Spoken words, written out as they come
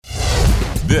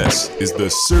This is the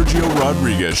Sergio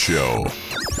Rodriguez Show.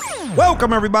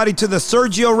 Welcome, everybody, to the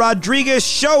Sergio Rodriguez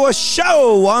Show, a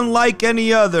show unlike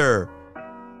any other.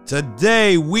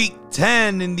 Today, week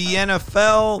 10 in the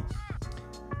NFL,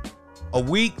 a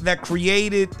week that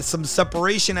created some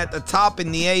separation at the top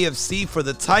in the AFC for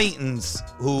the Titans,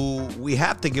 who we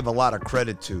have to give a lot of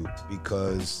credit to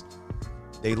because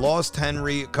they lost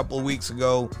Henry a couple of weeks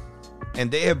ago, and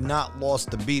they have not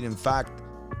lost a beat. In fact,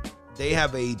 they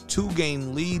have a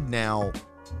 2-game lead now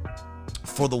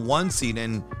for the 1 seed,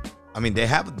 and I mean, they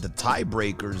have the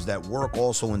tiebreakers that work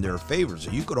also in their favor,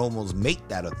 so you could almost make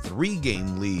that a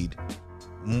 3-game lead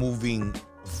moving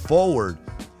forward.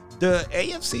 The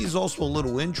AFC is also a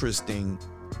little interesting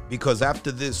because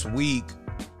after this week,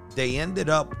 they ended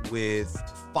up with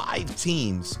 5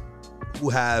 teams who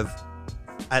have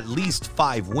at least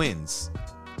 5 wins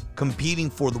competing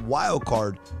for the wild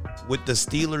card, with the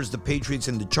Steelers, the Patriots,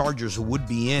 and the Chargers, who would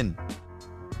be in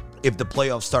if the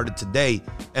playoffs started today.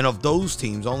 And of those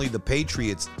teams, only the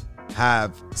Patriots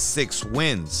have 6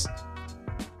 wins.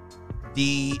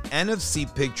 The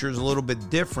NFC picture is a little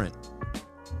bit different.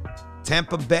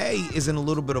 Tampa Bay is in a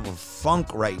little bit of a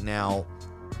funk right now.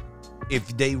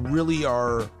 If they really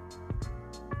are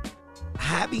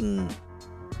having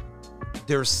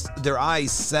their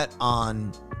eyes set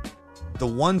on the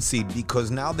 1 seed,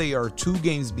 because now they are 2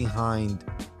 games behind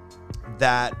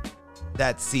that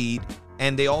seed,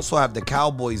 and they also have the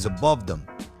Cowboys above them.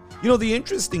 You know, the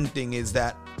interesting thing is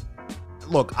that,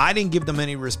 look, I didn't give them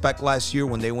any respect last year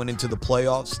when they went into the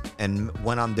playoffs and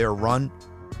went on their run.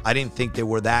 I didn't think they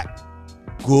were that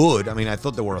good. I mean, I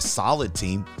thought they were a solid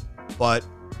team, but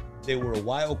they were a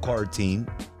wild card team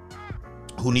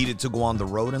who needed to go on the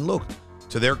road. And look,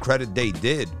 to their credit, they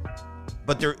did.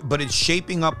 But it's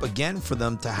shaping up again for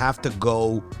them to have to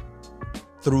go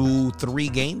through 3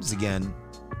 games again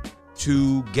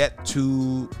to get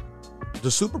to the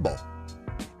Super Bowl.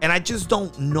 And I just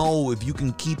don't know if you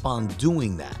can keep on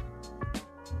doing that,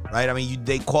 right? I mean,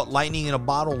 they caught lightning in a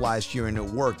bottle last year and it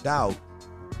worked out.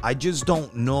 I just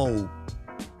don't know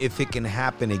if it can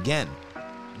happen again.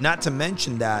 Not to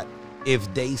mention that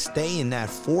if they stay in that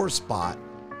 4 spot,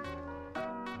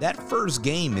 that first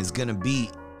game is going to be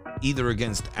either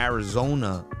against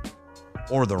Arizona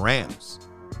or the Rams.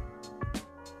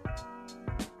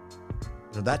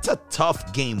 You know, that's a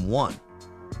tough game 1.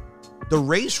 The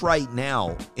race right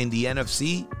now in the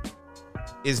NFC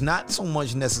is not so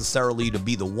much necessarily to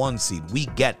be the 1 seed. We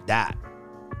get that.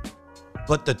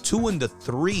 But the 2 and the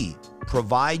 3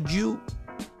 provide you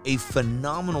a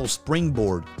phenomenal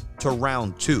springboard to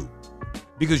round 2.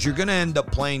 Because you're going to end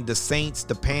up playing the Saints,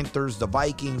 the Panthers, the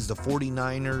Vikings, the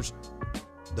 49ers,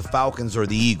 the Falcons, or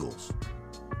the Eagles.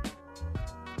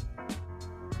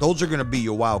 Those are going to be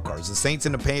your wild cards. The Saints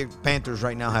and the Panthers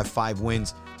right now have 5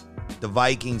 wins. The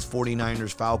Vikings,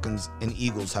 49ers, Falcons, and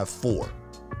Eagles have 4.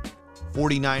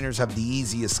 49ers have the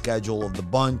easiest schedule of the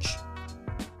bunch,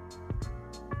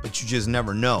 but you just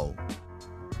never know.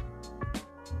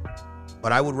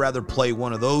 But I would rather play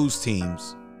one of those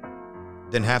teams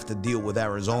than have to deal with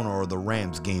Arizona or the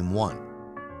Rams game 1.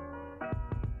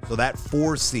 So that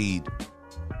 4 seed,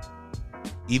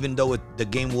 even though the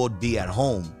game would be at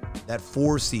home, that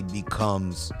 4 seed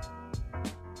becomes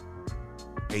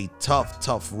a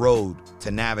tough road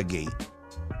to navigate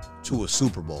to a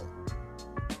Super Bowl.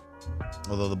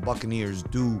 Although the Buccaneers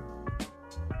do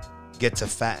get to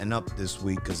fatten up this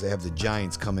week because they have the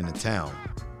Giants coming to town.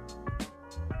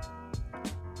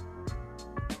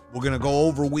 We're going to go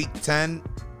over week 10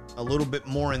 a little bit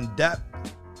more in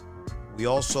depth. We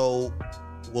also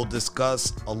will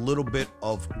discuss a little bit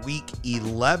of week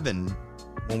 11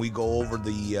 when we go over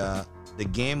the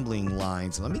gambling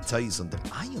lines. Let me tell you something.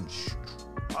 I am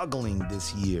struggling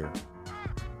this year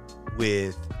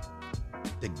with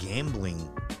the gambling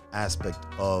aspect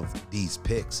of these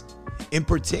picks, in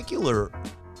particular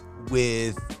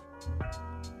with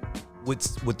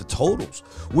the totals,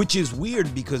 which is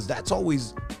weird because that's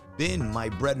always been my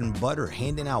bread and butter,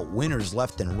 handing out winners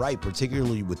left and right,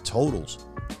 particularly with totals.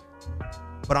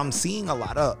 But I'm seeing a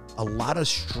lot of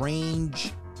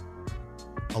strange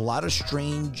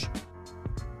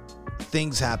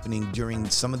things happening during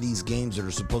some of these games that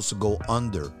are supposed to go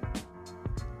under.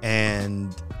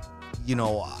 And, you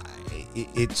know,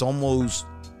 it's almost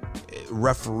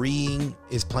refereeing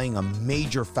is playing a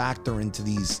major factor into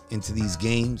these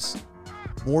games,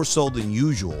 more so than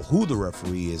usual. Who the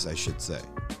referee is, I should say.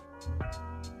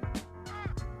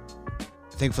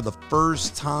 I think for the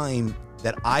first time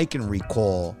that I can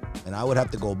recall, and I would have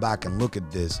to go back and look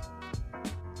at this,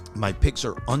 my picks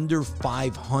are under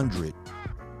 500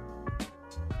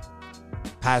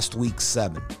 past week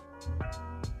 7.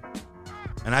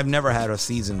 And I've never had a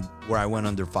season where I went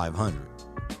under 500.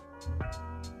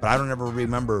 But I don't ever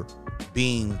remember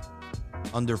being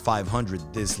under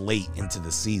 500 this late into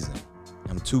the season.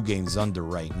 I'm 2 games under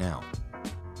right now.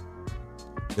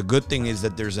 The good thing is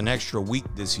that there's an extra week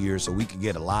this year, so we could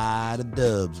get a lot of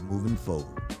dubs moving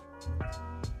forward.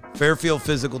 Fairfield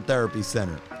Physical Therapy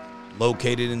Center,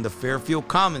 located in the Fairfield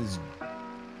Commons,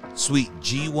 Suite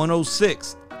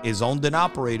G106, is owned and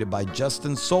operated by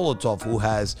Justin Solotov, who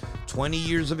has 20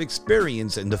 years of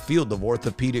experience in the field of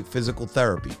orthopedic physical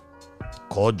therapy.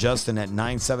 Call Justin at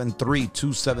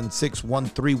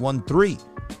 973-276-1313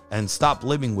 and stop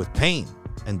living with pain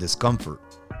and discomfort.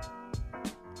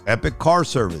 Epic Car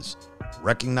Service,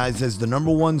 recognized as the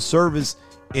 #1 service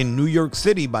in New York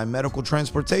City by medical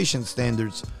transportation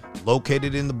standards,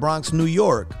 located in the Bronx, New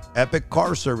York. Epic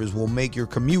Car Service will make your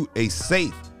commute a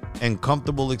safe and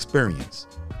comfortable experience.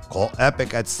 Call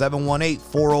Epic at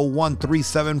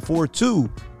 718-401-3742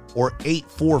 or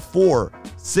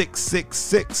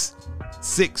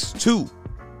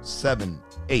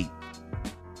 844-666-6278.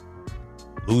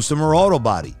 Lucimer Auto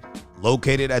Body,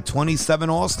 located at 27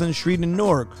 Austin Street in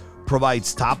Newark,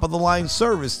 provides top-of-the-line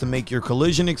service to make your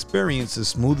collision experience as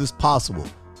smooth as possible.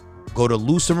 Go to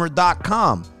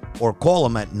lucimer.com or call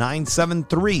them at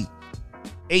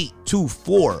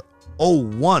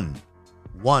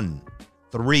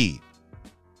 973-824-0113.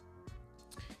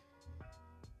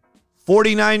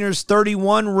 49ers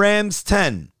 31, Rams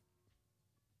 10.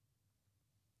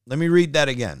 Let me read that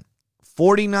again.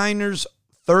 49ers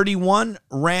 31,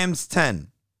 Rams 10.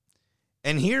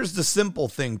 And here's the simple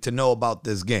thing to know about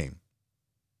this game.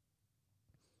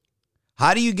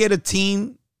 How do you get a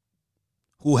team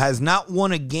who has not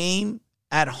won a game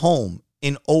at home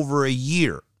in over a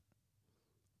year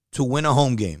to win a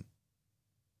home game?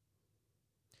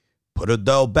 Put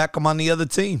Odell Beckham on the other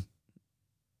team.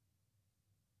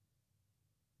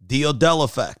 The Odell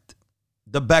effect.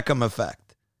 The Beckham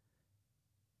effect.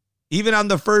 Even on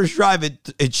the first drive,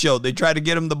 it showed. They tried to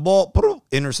get him the ball.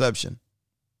 Interception.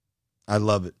 I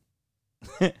love it.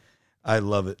 I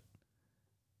love it.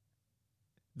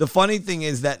 The funny thing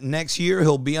is that next year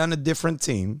he'll be on a different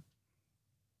team.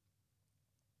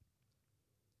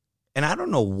 And I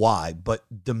don't know why, but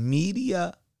the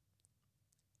media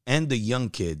and the young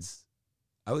kids,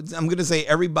 I'm going to say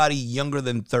everybody younger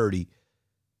than 30,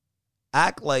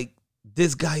 act like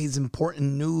this guy is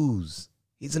important news.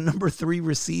 He's a number 3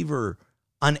 receiver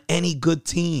on any good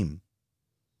team.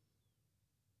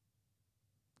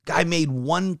 Guy made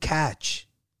one catch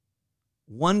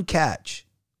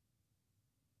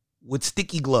with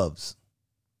sticky gloves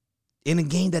in a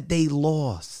game that they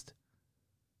lost.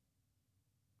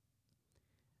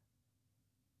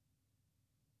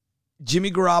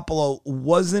 Jimmy Garoppolo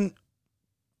wasn't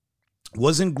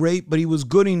great, but he was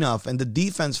good enough. And the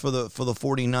defense for the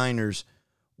 49ers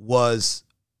was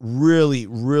really,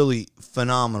 really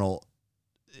phenomenal.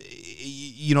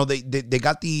 You know, they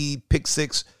got the pick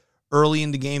 6 early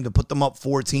in the game to put them up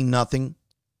 14-0.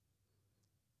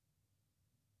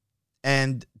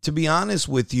 And to be honest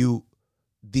with you,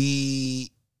 the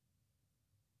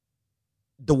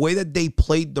way that they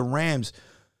played the Rams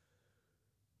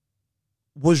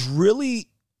was really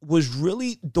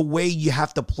the way you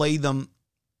have to play them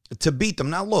to beat them.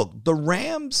 Now, look, the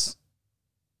Rams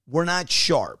were not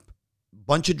sharp.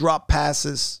 Bunch of drop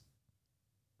passes.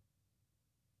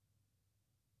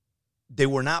 They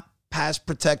were not pass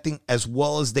protecting as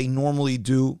well as they normally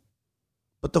do.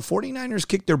 But the 49ers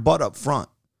kicked their butt up front.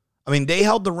 I mean, they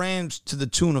held the Rams to the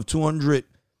tune of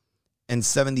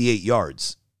 278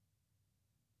 yards.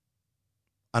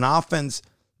 An offense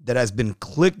that has been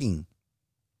clicking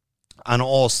on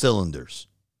all cylinders.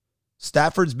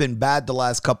 Stafford's been bad the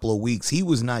last couple of weeks. He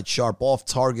was not sharp, off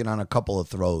target on a couple of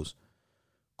throws.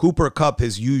 Cooper Kupp,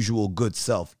 his usual good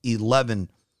self,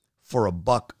 11 for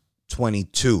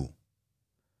 $122.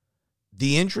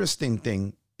 The interesting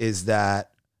thing is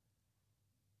that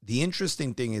the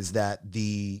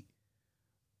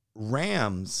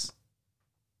Rams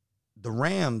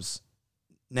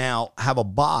now have a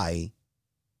bye,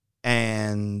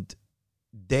 and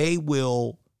they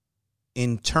will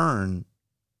in turn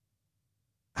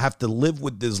have to live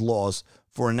with this loss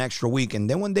for an extra week. And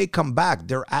then when they come back,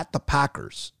 they're at the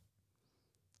Packers.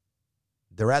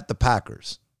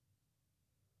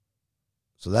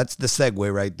 So that's the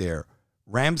segue right there.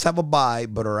 Rams have a bye,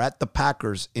 but are at the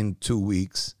Packers in 2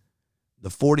 weeks. The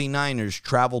 49ers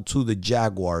travel to the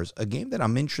Jaguars, a game that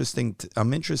I'm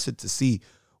interested to see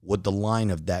what the line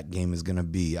of that game is going to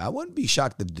be. I wouldn't be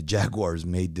shocked if the Jaguars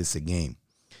made this a game.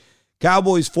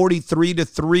 Cowboys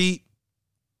 43-3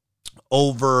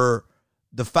 over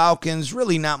the Falcons,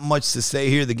 really not much to say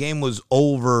here. The game was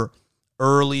over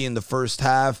early in the first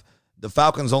half. The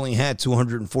Falcons only had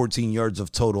 214 yards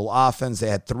of total offense. They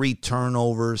had 3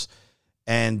 turnovers,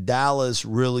 and Dallas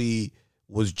really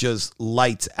was just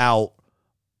lights out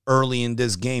early in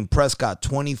this game. Prescott,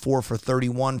 24 for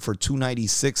 31 for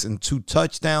 296 and 2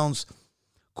 touchdowns.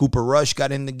 Cooper Rush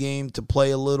got in the game to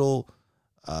play a little.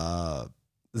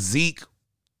 Zeke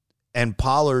and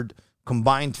Pollard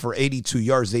combined for 82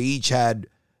 yards. They each had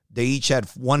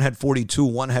one had 42,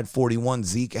 one had 41.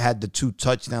 Zeke had the 2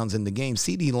 touchdowns in the game.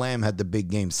 CeeDee Lamb had the big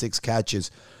game, 6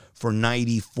 catches for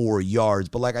 94 yards.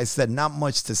 But like I said, not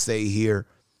much to say here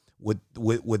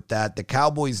with that. The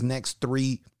Cowboys' next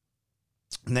three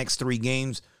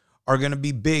games are going to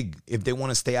be big if they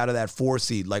want to stay out of that 4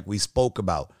 seed like we spoke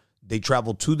about. They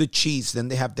travel to the Chiefs, then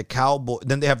they have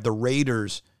the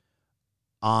Raiders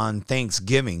on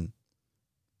Thanksgiving,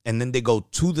 and then they go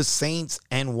to the Saints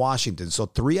and Washington. So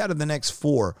 3 out of the next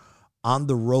 4 on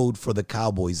the road for the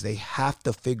Cowboys. They have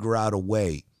to figure out a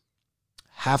way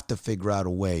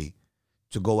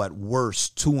to go at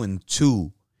worst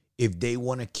 2-2 if they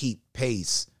want to keep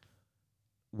pace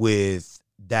with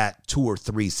that 2 or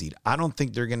 3 seed. I don't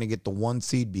think they're going to get the 1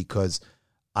 seed because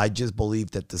I just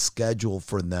believe that the schedule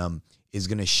for them is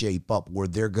going to shape up where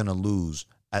they're going to lose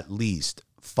at least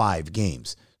 5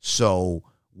 games. So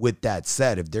with that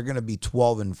said, if they're going to be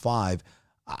 12-5,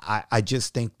 I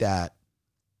just think that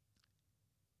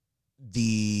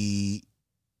the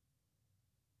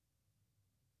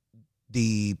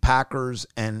Packers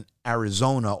and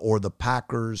Arizona, or the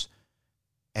Packers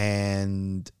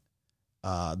and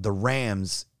the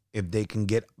Rams, if they can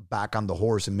get back on the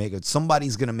horse and make it,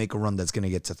 somebody's going to make a run that's going to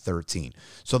get to 13.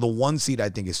 So the 1 seed, I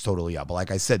think, is totally out. But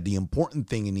like I said, the important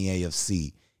thing in the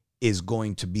AFC is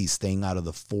going to be staying out of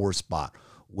the 4 spot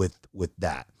with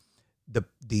that.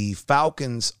 The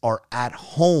Falcons are at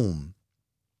home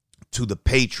to the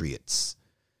Patriots.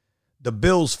 The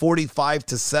Bills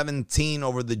 45-17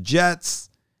 over the Jets.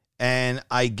 And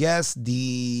I guess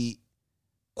the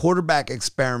quarterback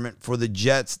experiment for the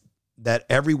Jets that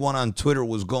everyone on Twitter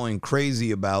was going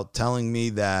crazy about, telling me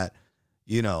that,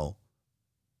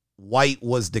 White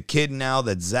was the kid now,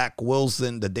 that Zach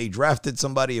Wilson, that they drafted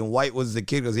somebody and White was the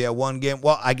kid because he had 1 game.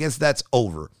 Well, I guess that's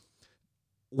over.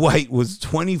 White was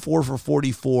 24 for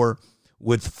 44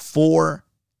 with 4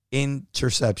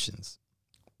 interceptions.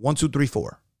 1, 2, 3,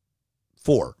 4.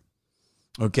 4.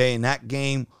 Okay, and that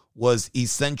game was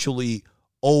essentially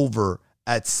over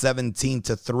at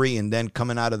 17-3, and then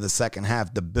coming out of the second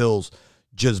half, the Bills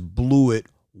just blew it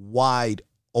wide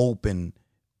open,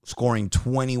 scoring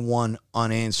 21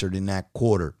 unanswered in that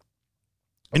quarter.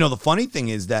 The funny thing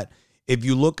is that if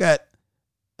you look at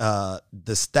the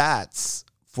stats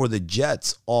for the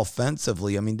Jets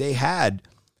offensively, they had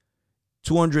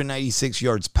 296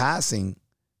 yards passing.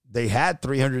 They had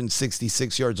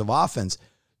 366 yards of offense.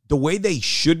 The way they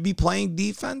should be playing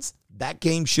defense, that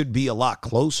game should be a lot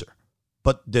closer.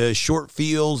 But the short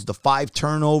fields, the 5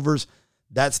 turnovers,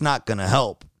 that's not going to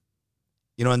help.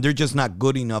 And they're just not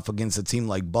good enough against a team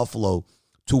like Buffalo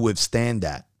to withstand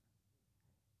that.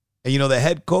 And, the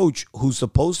head coach, who's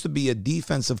supposed to be a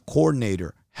defensive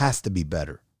coordinator, has to be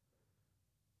better.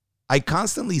 I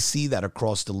constantly see that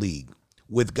across the league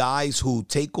with guys who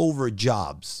take over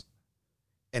jobs.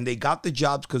 And they got the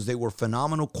jobs because they were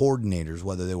phenomenal coordinators,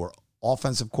 whether they were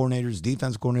offensive coordinators,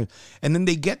 defensive coordinators. And then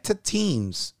they get to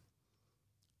teams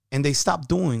and they stop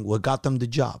doing what got them the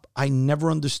job. I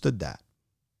never understood that.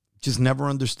 Just never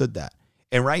understood that.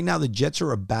 And right now, the Jets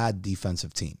are a bad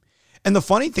defensive team. And the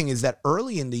funny thing is that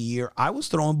early in the year, I was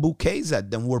throwing bouquets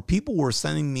at them where people were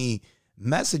sending me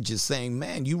messages saying,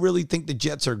 man, you really think the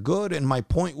Jets are good? And my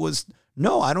point was,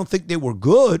 no, I don't think they were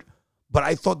good, but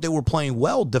I thought they were playing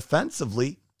well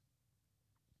defensively.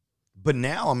 But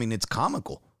now, it's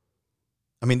comical.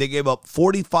 They gave up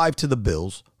 45 to the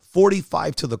Bills,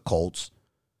 45 to the Colts,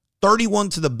 31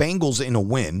 to the Bengals in a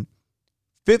win,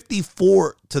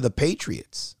 54 to the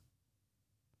Patriots.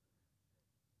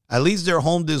 At least they're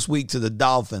home this week to the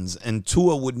Dolphins, and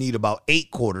Tua would need about 8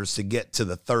 quarters to get to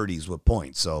the 30s with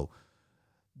points. So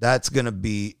that's gonna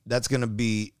be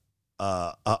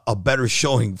a better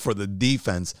showing for the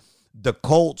defense. The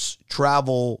Colts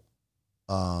travel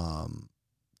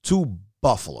to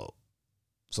Buffalo,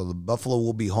 so the Buffalo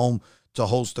will be home to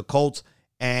host the Colts,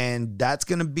 and that's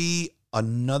gonna be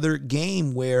another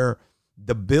game where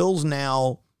the Bills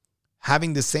now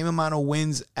having the same amount of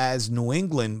wins as New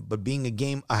England, but being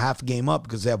a half game up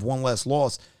because they have 1 less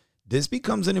loss. This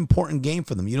becomes an important game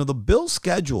for them. The Bills'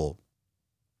 schedule,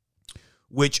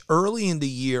 which early in the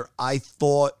year I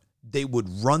thought they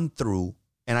would run through,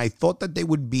 and I thought that they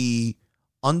would be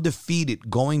undefeated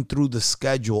going through the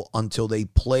schedule until they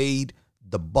played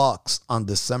the Bucks on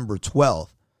December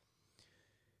 12th,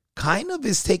 kind of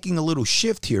is taking a little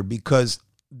shift here because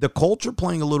the Colts are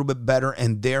playing a little bit better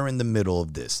and they're in the middle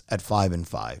of this at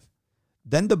 5-5.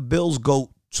 Then the Bills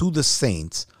go to the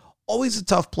Saints. Always a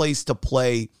tough place to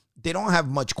play. They don't have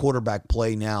much quarterback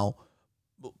play now.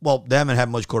 Well, they haven't had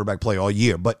much quarterback play all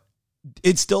year, but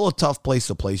it's still a tough place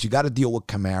to play. You got to deal with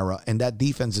Kamara, and that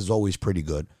defense is always pretty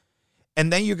good.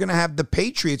 And then you're going to have the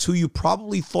Patriots, who you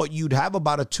probably thought you'd have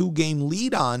about a 2-game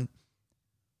lead on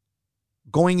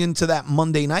going into that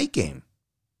Monday night game.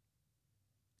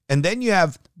 And then you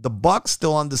have the Bucks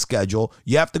still on the schedule.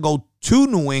 You have to go to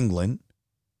New England.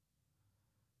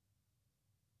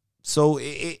 So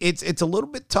it's a little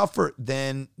bit tougher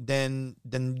than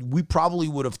we probably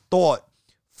would have thought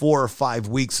 4 or 5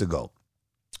 weeks ago.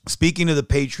 Speaking of the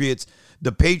Patriots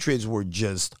were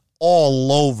just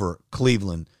all over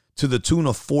Cleveland to the tune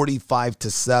of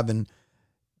 45-7.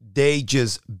 They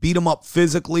just beat them up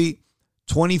physically,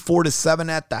 24-7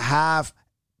 at the half,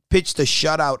 pitched a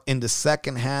shutout in the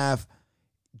second half.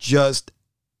 Just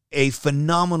a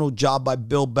phenomenal job by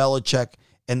Bill Belichick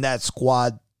and that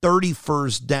squad. 30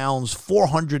 first downs,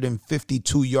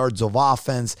 452 yards of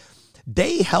offense.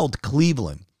 They held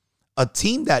Cleveland, a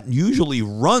team that usually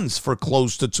runs for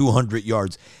close to 200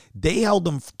 yards. They held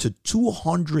them to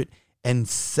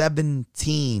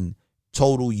 217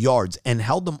 total yards and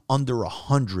held them under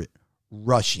 100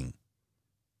 rushing.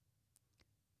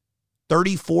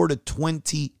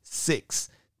 34-26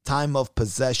 time of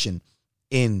possession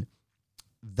in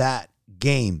that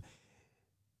game.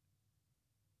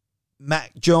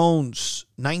 Mac Jones,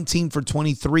 19 for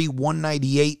 23,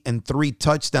 198, and 3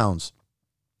 touchdowns.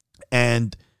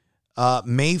 And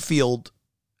Mayfield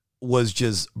was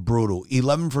just brutal.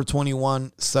 11 for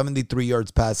 21, 73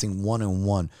 yards passing,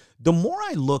 1-1. The more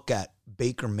I look at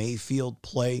Baker Mayfield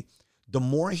play, the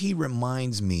more he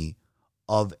reminds me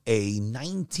of a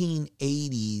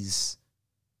 1980s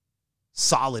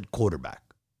solid quarterback.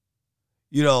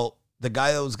 You know, the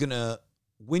guy that was going to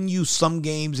win you some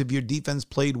games if your defense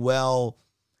played well.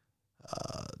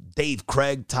 Dave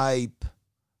Craig type.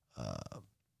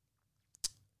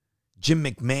 Jim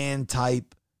McMahon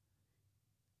type.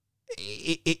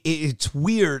 It's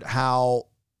weird how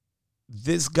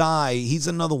this guy, he's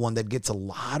another one that gets a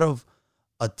lot of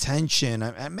attention.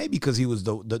 And maybe because he was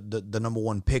the number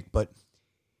one pick, but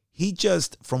he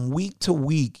just, from week to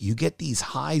week, you get these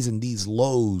highs and these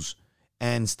lows.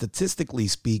 And statistically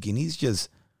speaking, he's just,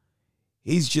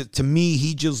 to me,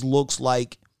 he just looks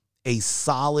like a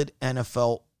solid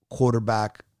NFL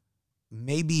quarterback,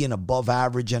 maybe an above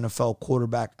average NFL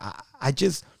quarterback. I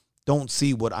just don't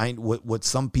see what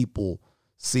some people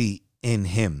see in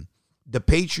him. The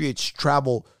Patriots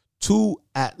travel to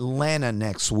Atlanta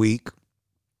next week,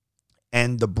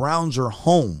 and the Browns are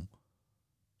home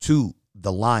to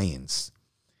the Lions.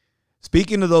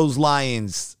 Speaking of those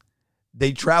Lions,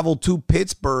 they travel to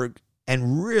Pittsburgh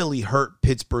and really hurt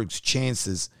Pittsburgh's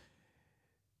chances.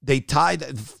 They tied.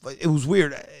 It was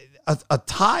weird. A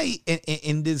tie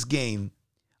in this game,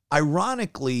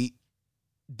 ironically,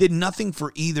 did nothing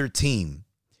for either team.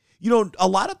 You know, a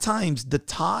lot of times the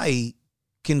tie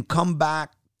can come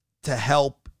back to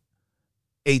help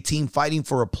a team fighting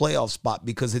for a playoff spot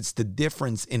because it's the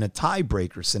difference in a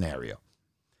tiebreaker scenario.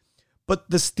 But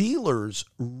the Steelers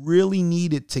really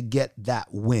needed to get that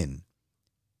win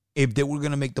if they were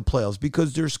going to make the playoffs,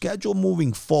 because their schedule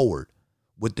moving forward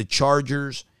with the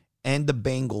Chargers and the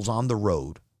Bengals on the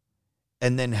road,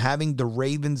 and then having the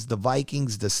Ravens, the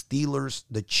Vikings, the Steelers,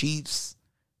 the Chiefs,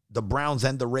 the Browns,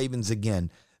 and the Ravens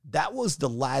again, that was the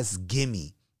last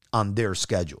gimme on their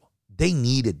schedule. They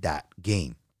needed that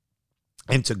game.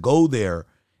 And to go there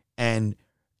and,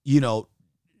 you know,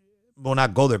 well,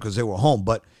 not go there because they were home,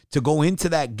 but to go into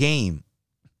that game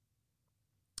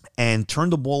and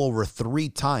turn the ball over 3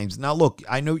 times. Now, look,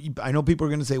 I know people are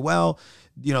going to say, well,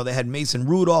 you know, they had Mason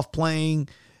Rudolph playing,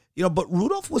 you know, but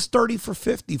Rudolph was 30 for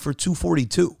 50 for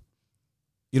 242.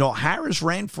 You know, Harris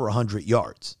ran for 100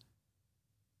 yards.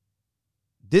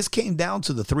 This came down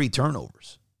to the 3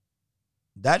 turnovers.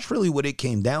 That's really what it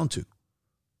came down to.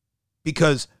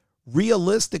 Because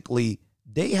realistically,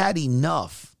 they had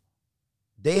enough.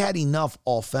 They had enough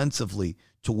offensively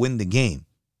to win the game.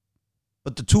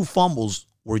 But the 2 fumbles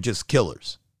were just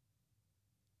killers.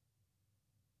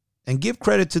 And give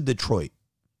credit to Detroit.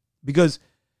 Because,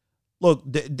 look,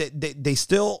 they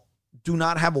still do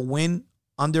not have a win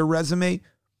on their resume.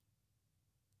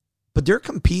 But they're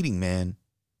competing, man.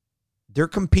 They're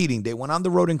competing. They went on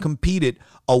the road and competed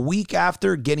a week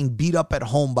after getting beat up at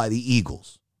home by the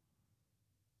Eagles.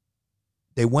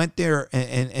 They went there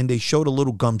and they showed a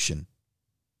little gumption.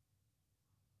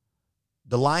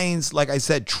 The Lions, like I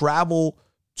said, travel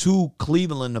to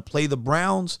Cleveland to play the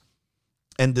Browns,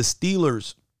 and the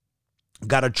Steelers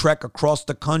got to trek across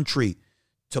the country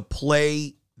to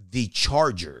play the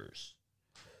Chargers.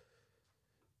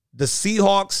 The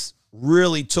Seahawks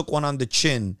really took one on the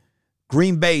chin.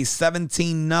 Green Bay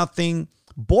 17-0.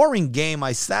 Boring game.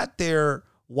 I sat there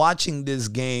watching this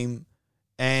game,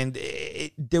 and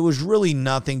there was really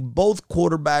nothing. Both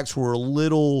quarterbacks were a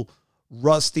little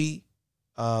rusty,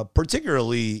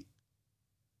 particularly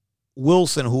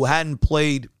Wilson, who hadn't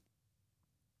played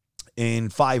in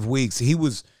 5 weeks. He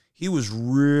was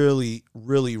really,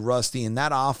 really rusty, and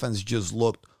that offense just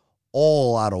looked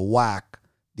all out of whack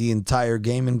the entire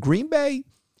game. And Green Bay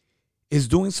is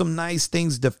doing some nice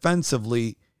things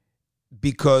defensively,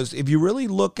 because if you really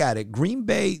look at it, Green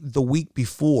Bay the week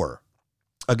before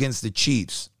against the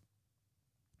Chiefs,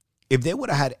 if they would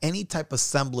have had any type of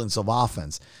semblance of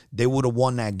offense, they would have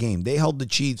won that game. They held the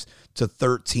Chiefs to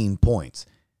 13 points.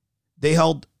 They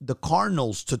held the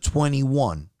Cardinals to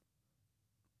 21.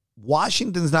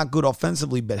 Washington's not good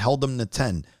offensively, but held them to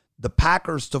 10. The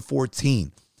Packers to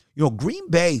 14. You know, Green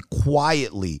Bay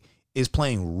quietly is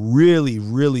playing really,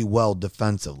 really well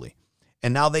defensively.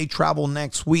 And now they travel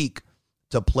next week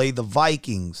to play the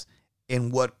Vikings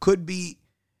in what could be,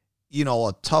 you know,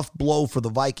 a tough blow for the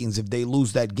Vikings if they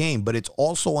lose that game. But it's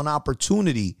also an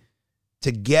opportunity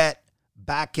to get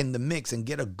back in the mix and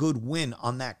get a good win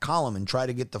on that column and try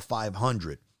to get to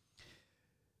 500.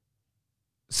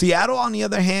 Seattle, on the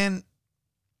other hand,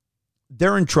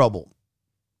 they're in trouble.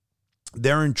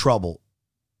 They're in trouble.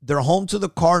 They're home to the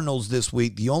Cardinals this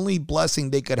week. The only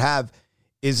blessing they could have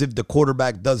is if the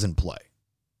quarterback doesn't play.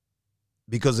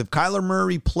 Because if Kyler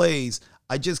Murray plays,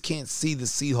 I just can't see the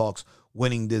Seahawks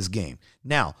winning this game.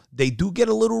 Now, they do get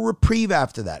a little reprieve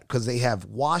after that because they have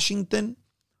Washington,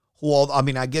 who, I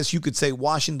mean, I guess you could say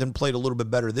Washington played a little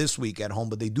bit better this week at home,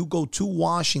 but they do go to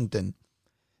Washington.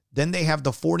 Then they have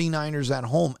the 49ers at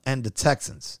home and the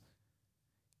Texans.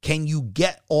 Can you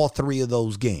get all three of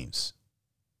those games?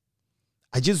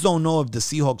 I just don't know if the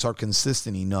Seahawks are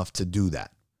consistent enough to do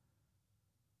that.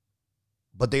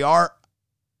 But they are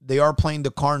playing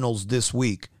the Cardinals this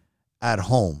week at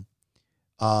home.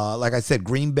 Like I said,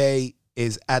 Green Bay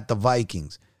is at the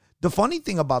Vikings. The funny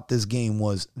thing about this game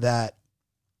was that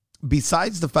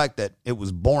besides the fact that it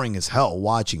was boring as hell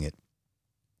watching it,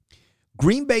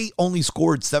 Green Bay only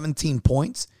scored 17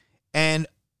 points, and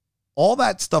all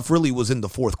that stuff really was in the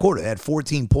fourth quarter. They had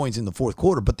 14 points in the fourth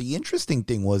quarter. But the interesting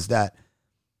thing was that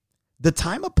the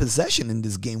time of possession in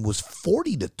this game was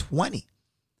 40-20.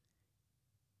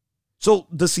 So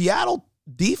the Seattle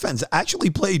defense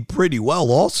actually played pretty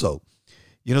well also.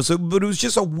 You know, but it was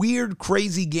just a weird,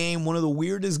 crazy game. One of the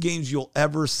weirdest games you'll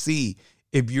ever see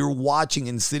if you're watching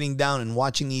and sitting down and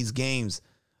watching these games,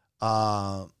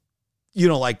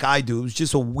 like I do. It was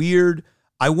just a weird.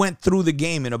 I went through the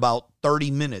game in about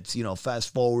 30 minutes,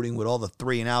 fast forwarding with all the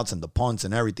 3 and outs and the punts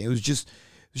and everything. It was just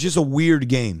a weird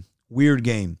game. Weird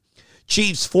game.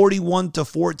 Chiefs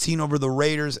 41-14 over the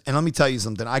Raiders. And let me tell you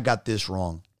something. I got this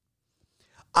wrong.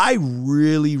 I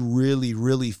really, really,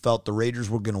 really felt the Raiders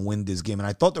were going to win this game. And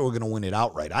I thought they were going to win it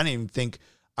outright. I didn't even think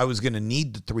I was going to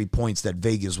need the 3 points that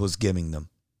Vegas was giving them.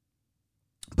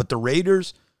 But the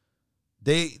Raiders,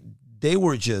 they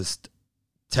were just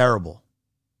terrible.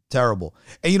 Terrible.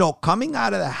 And, coming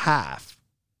out of the half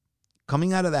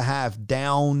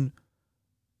down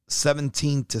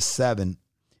 17-7,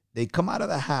 they come out of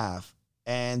the half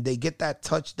and they get that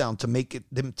touchdown to make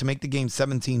the game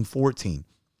 17-14.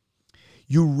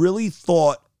 You really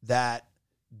thought that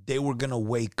they were going to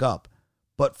wake up.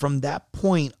 But from that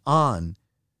point on,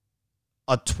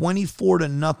 a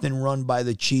 24-0 run by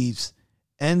the Chiefs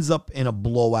ends up in a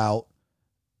blowout.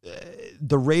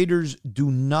 The Raiders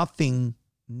do nothing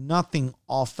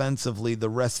offensively the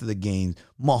rest of the game.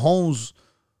 Mahomes,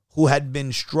 who had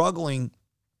been struggling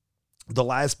the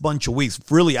last bunch of weeks,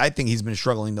 really, I think he's been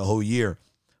struggling the whole year,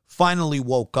 finally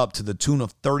woke up to the tune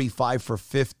of 35 for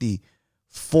 50,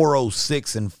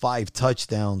 406 and 5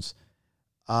 touchdowns.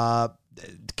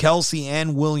 Kelsey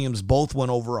and Williams both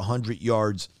went over 100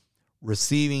 yards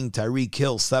receiving. Tyreek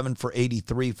Hill 7 for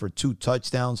 83 for 2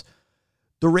 touchdowns.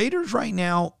 The Raiders right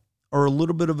now are a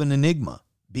little bit of an enigma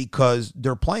because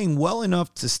they're playing well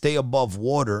enough to stay above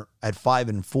water at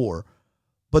 5-4,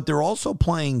 but they're also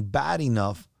playing bad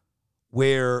enough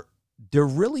where they're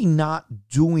really not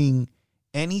doing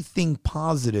anything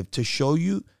positive to show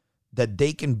you that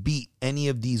they can beat any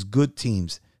of these good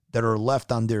teams that are left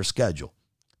on their schedule.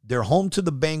 They're home to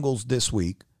the Bengals this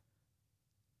week.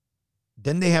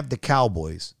 Then they have the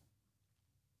Cowboys.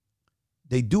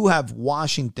 They do have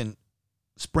Washington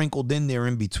sprinkled in there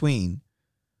in between.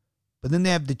 But then they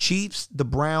have the Chiefs, the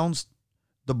Browns,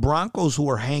 the Broncos who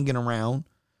are hanging around,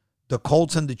 the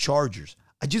Colts and the Chargers.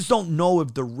 I just don't know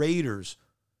if the Raiders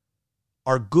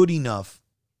are good enough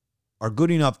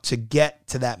to get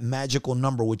to that magical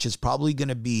number, which is probably going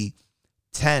to be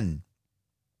 10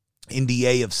 in the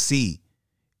AFC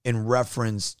in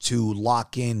reference to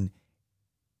lock in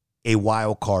a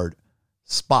wild card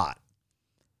spot.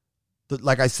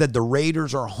 Like I said, the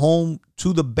Raiders are home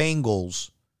to the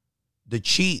Bengals. The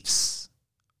Chiefs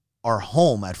are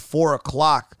home at 4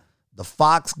 o'clock. The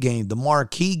Fox game, the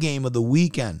marquee game of the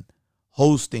weekend,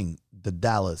 hosting the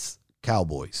Dallas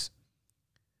Cowboys.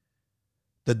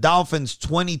 The Dolphins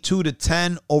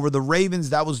 22-10 over the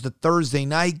Ravens. That was the Thursday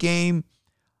night game.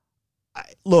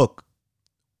 Look,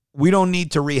 we don't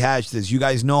need to rehash this. You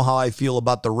guys know how I feel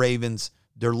about the Ravens.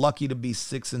 They're lucky to be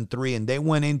 6-3, and they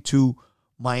went into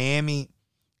Miami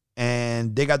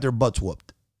and they got their butts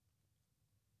whooped.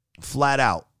 Flat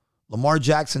out. Lamar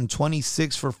Jackson,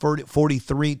 26 for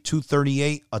 43,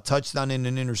 238, a touchdown and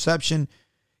an interception.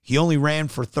 He only ran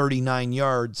for 39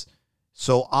 yards.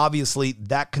 So obviously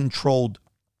that controlled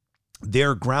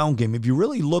their ground game. If you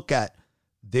really look at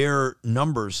their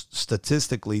numbers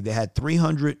statistically, they had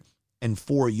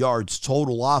 304 yards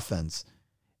total offense,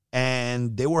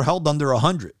 and they were held under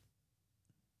 100.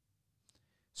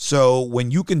 So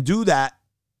when you can do that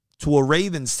to a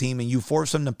Ravens team and you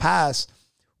force them to pass,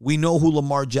 we know who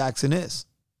Lamar Jackson is.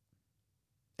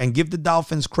 And give the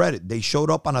Dolphins credit. They showed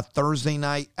up on a Thursday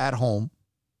night at home,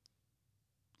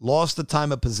 lost the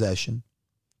time of possession,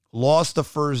 lost the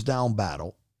first down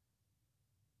battle,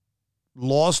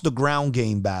 lost the ground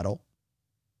game battle.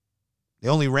 They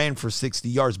only ran for 60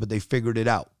 yards, but they figured it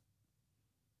out.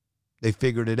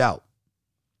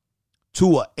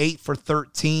 Tua, 8 for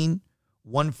 13,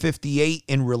 158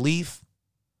 in relief.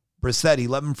 Brissett,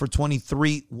 11 for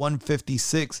 23,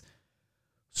 156.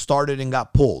 Started and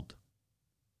got pulled.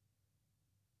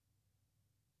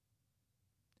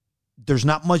 There's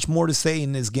not much more to say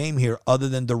in this game here other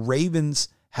than the Ravens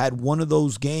had one of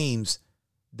those games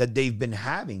that they've been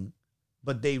having,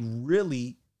 but they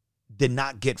really did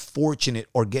not get fortunate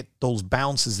or get those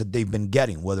bounces that they've been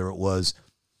getting, whether it was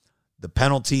the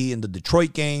penalty in the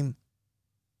Detroit game,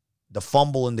 the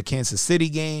fumble in the Kansas City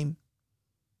game.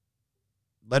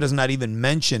 Let us not even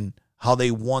mention how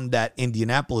they won that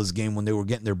Indianapolis game when they were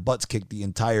getting their butts kicked the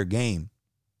entire game.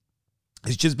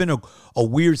 It's just been a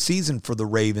weird season for the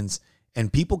Ravens,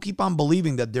 and people keep on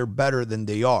believing that they're better than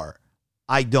they are.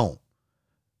 I don't.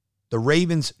 The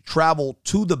Ravens travel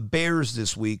to the Bears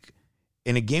this week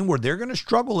in a game where they're going to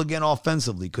struggle again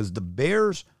offensively because the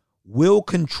Bears will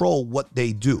control what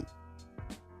they do.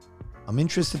 I'm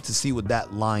interested to see what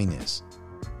that line is.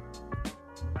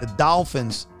 The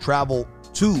Dolphins travel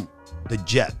to the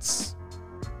Jets.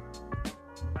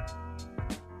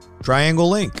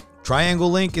 Triangle Ink.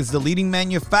 Triangle Ink is the leading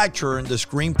manufacturer in the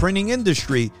screen printing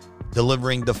industry,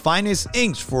 delivering the finest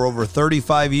inks for over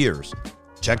 35 years.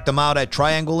 Check them out at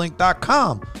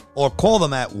triangleink.com or call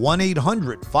them at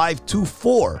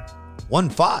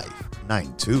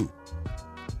 1-800-524-1592.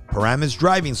 Paramus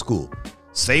Driving School.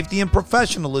 Safety and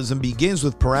professionalism begins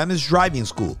with Paramus Driving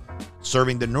School,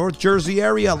 serving the North Jersey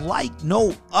area like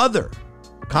no other.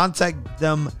 Contact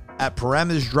them at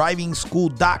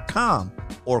paramusdrivingschool.com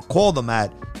or call them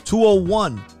at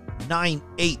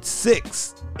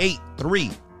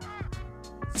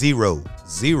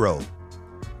 201-986-8300.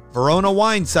 Verona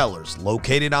Wine Cellars,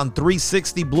 located on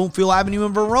 360 Bloomfield Avenue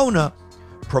in Verona,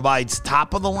 provides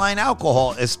top-of-the-line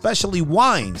alcohol, especially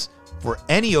wines, for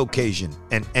any occasion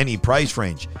and any price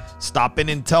range. Stop in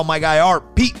and tell my guy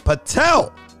Art Pete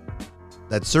Patel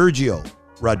that Sergio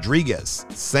Rodriguez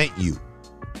sent you.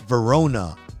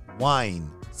 Verona Wine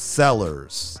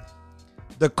Cellars.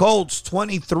 The Colts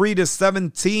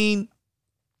 23-17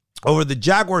 over the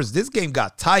Jaguars. This game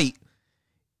got tight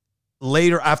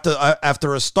later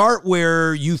after a start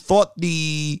where you thought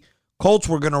the Colts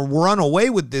were going to run away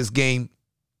with this game.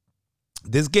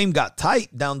 This game got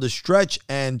tight down the stretch,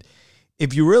 and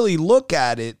if you really look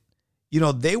at it, you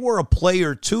know, they were a play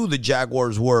or two, the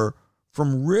Jaguars were,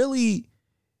 from really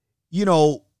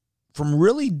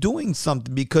doing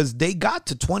something, because they got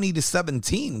to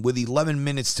 20-17 with 11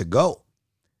 minutes to go.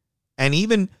 And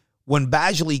even when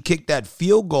Badgley kicked that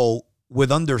field goal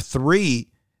with under 3,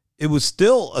 it was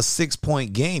still a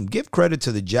 6-point game. Give credit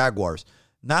to the Jaguars.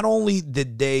 Not only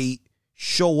did they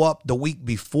show up the week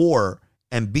before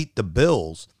and beat the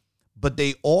Bills, but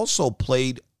they also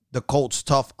played the Colts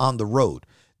tough on the road.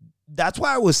 That's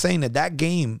why I was saying that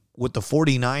game with the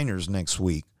 49ers next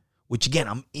week which again,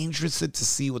 I'm interested to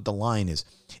see what the line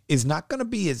is not going to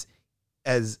be as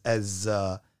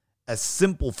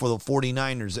simple for the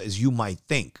 49ers as you might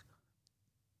think.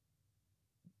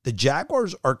 The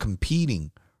Jaguars are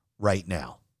competing right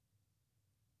now.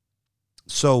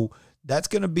 So that's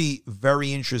going to be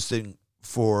very interesting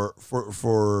for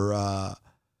the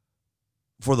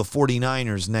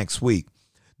 49ers next week.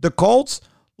 The Colts,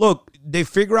 look, they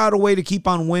figure out a way to keep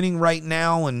on winning right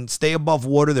now and stay above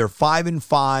water. They're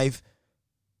 5-5.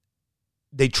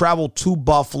 They travel to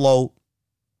Buffalo.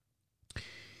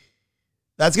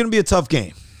 That's going to be a tough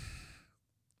game.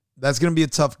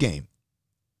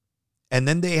 And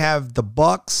then they have the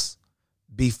Bucks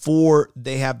before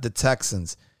they have the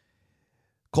Texans.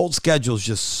 Colts schedule is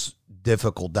just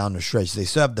difficult down the stretch. They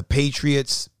still have the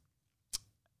Patriots,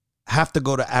 have to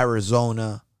go to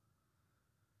Arizona.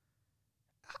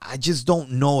 I just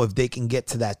don't know if they can get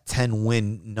to that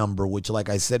 10-win number, which, like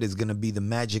I said, is going to be the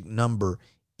magic number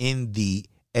in the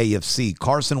AFC.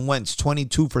 Carson Wentz,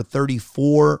 22 for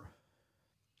 34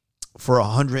 for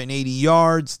 180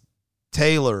 yards.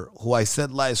 Taylor, who I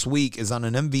said last week is on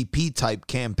an MVP-type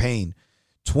campaign,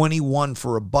 21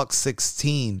 for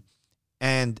 $116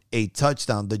 and a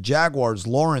touchdown. The Jaguars,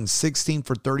 Lawrence, 16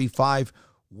 for 35,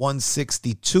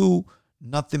 162.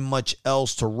 Nothing much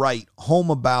else to write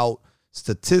home about.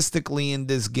 Statistically in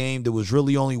this game, there was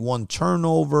really only one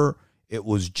turnover. It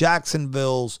was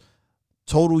Jacksonville's.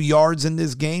 Total yards in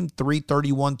this game,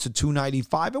 331 to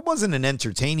 295. It wasn't an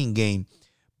entertaining game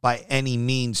by any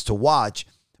means to watch,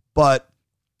 but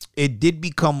it did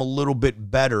become a little bit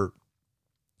better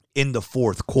in the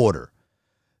fourth quarter.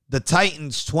 The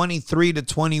Titans,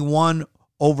 23-21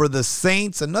 over the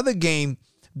Saints. Another game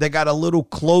that got a little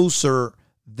closer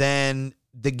than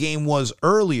the game was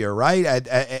earlier, right?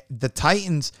 The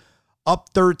Titans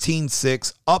up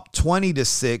 13-6, up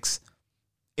 20-6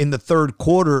 in the third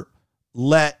quarter,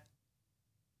 let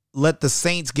the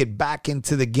Saints get back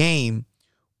into the game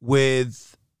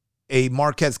with a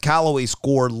Marquez Callaway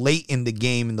score late in the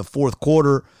game in the fourth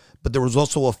quarter. But there was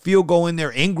also a field goal in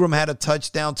there. Ingram had a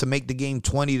touchdown to make the game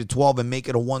 20-12 and make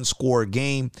it a one-score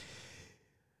game.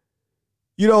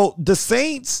 You know, the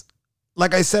Saints,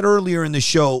 like I said earlier in the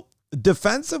show,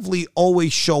 defensively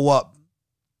always show up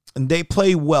and they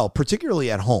play well,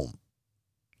 particularly at home.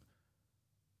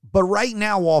 But right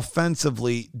now,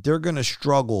 offensively, they're going to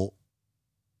struggle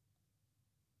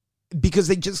because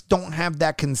they just don't have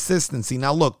that consistency.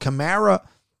 Now, look, Kamara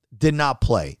did not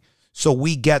play, so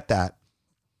we get that.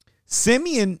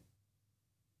 Simeon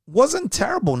wasn't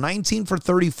terrible, 19 for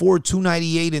 34,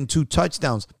 298, and 2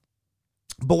 touchdowns.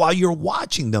 But while you're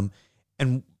watching them,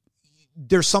 and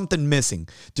there's something missing.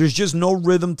 There's just no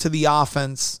rhythm to the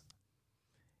offense.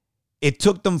 It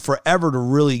took them forever to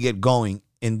really get going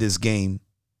in this game.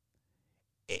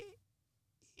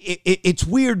 It's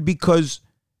weird because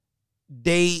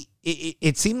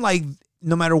it seemed like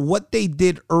no matter what they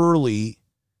did early,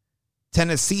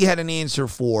 Tennessee had an answer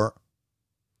for,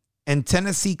 and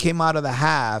Tennessee came out of the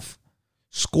half,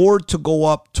 scored to go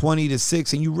up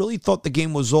 20-6, and you really thought the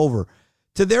game was over.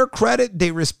 To their credit, they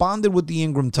responded with the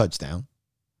Ingram touchdown.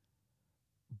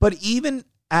 But even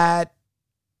at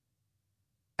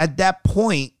that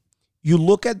point, you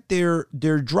look at their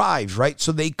drives, right?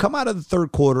 So they come out of the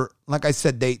third quarter. Like I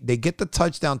said, they get the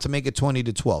touchdown to make it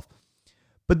 20-12.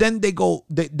 But then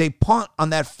they punt on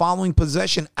that following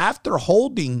possession after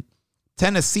holding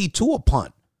Tennessee to a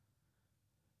punt.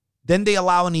 Then they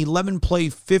allow an 11-play,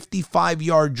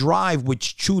 55-yard drive,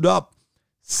 which chewed up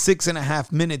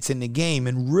 6.5 minutes in the game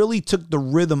and really took the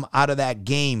rhythm out of that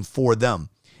game for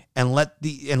them and let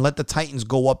the Titans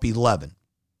go up 11.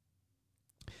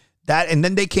 And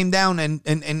then they came down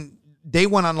and they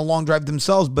went on a long drive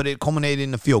themselves, but it culminated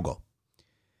in a field goal.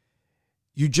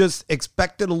 You just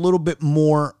expected a little bit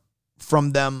more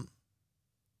from them.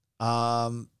 They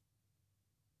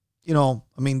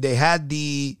had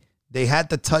the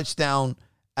touchdown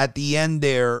at the end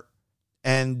there,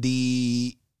 and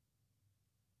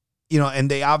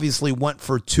and they obviously went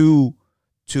for 2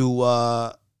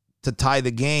 to tie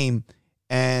the game,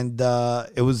 and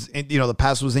it was, the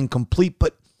pass was incomplete,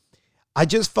 but I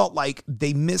just felt like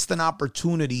they missed an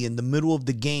opportunity in the middle of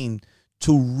the game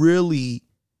to really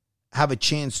have a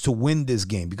chance to win this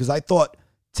game, because I thought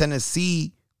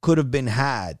Tennessee could have been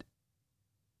had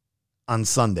on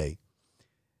Sunday.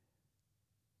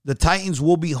 The Titans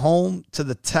will be home to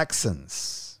the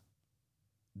Texans.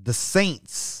 The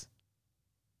Saints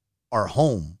are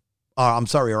on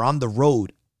the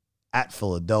road at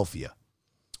Philadelphia.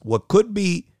 What could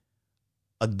be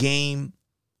a game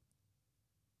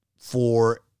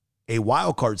for a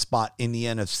wild card spot in the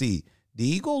NFC. The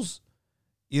Eagles,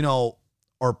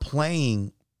 are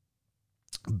playing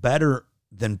better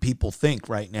than people think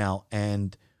right now.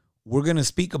 And we're going to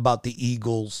speak about the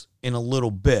Eagles in a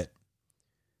little bit.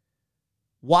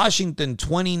 Washington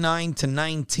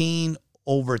 29-19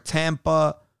 over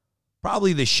Tampa.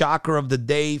 Probably the shocker of the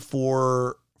day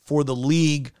for the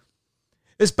league,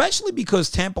 especially because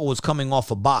Tampa was coming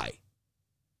off a bye.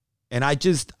 And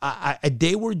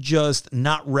they were just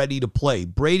not ready to play.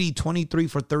 Brady, 23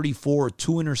 for 34,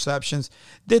 2 interceptions.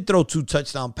 Did throw 2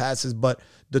 touchdown passes, but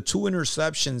the 2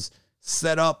 interceptions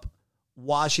set up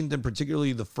Washington,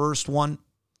 particularly the first one.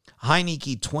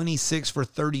 Heineke, 26 for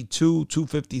 32,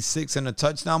 256, and a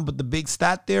touchdown. But the big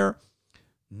stat there,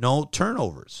 no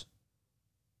turnovers.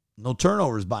 No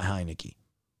turnovers by Heineke.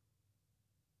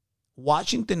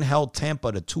 Washington held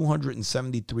Tampa to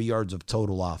 273 yards of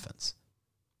total offense.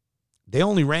 They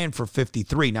only ran for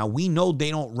 53. Now, we know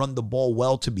they don't run the ball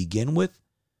well to begin with,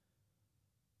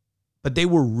 but they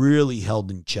were really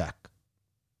held in check.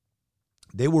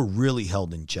 They were really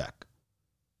held in check.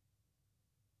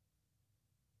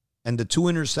 And the 2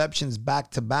 interceptions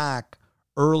back-to-back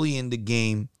early in the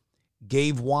game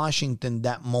gave Washington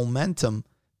that momentum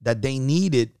that they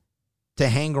needed to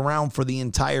hang around for the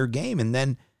entire game. And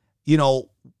then,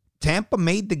 Tampa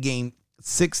made the game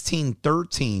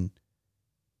 16-13.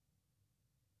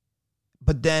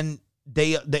 But then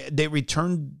they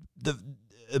returned.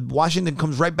 Washington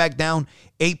comes right back down,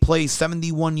 8 plays,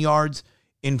 71 yards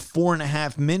in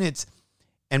 4.5 minutes,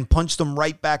 and punched them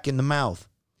right back in the mouth.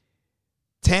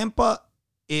 Tampa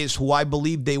is who I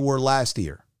believe they were last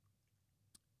year.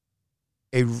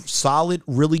 A solid,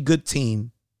 really good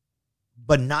team,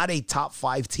 but not a top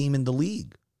 5 team in the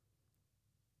league.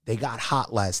 They got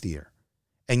hot last year,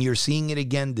 and you're seeing it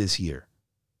again this year.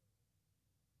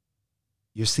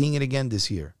 You're seeing it again this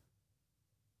year.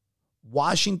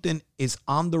 Washington is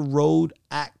on the road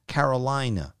at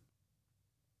Carolina.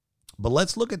 But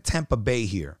let's look at Tampa Bay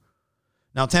here.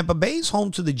 Now, Tampa Bay is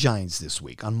home to the Giants this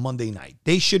week on Monday night.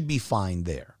 They should be fine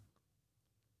there.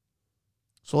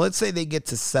 So let's say they get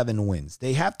to 7 wins.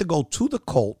 They have to go to the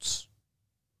Colts,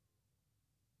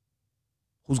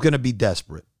 who's going to be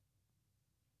desperate.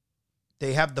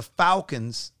 They have the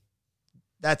Falcons.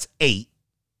 That's 8.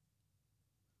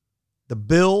 The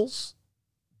Bills,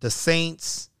 the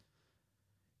Saints,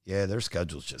 their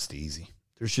schedule's just easy.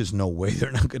 There's just no way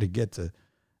they're not going to get to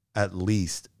at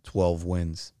least 12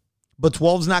 wins. But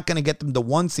 12's not going to get them the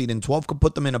 1 seed, and 12 could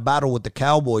put them in a battle with the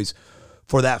Cowboys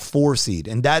for that 4 seed.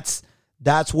 And that's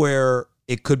where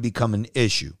it could become an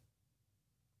issue.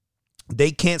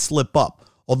 They can't slip up.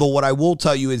 Although what I will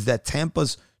tell you is that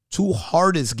Tampa's 2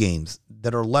 hardest games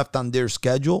that are left on their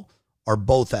schedule are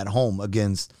both at home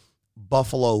against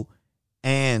Buffalo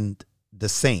and the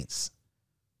Saints.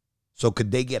 So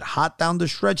could they get hot down the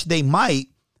stretch? They might,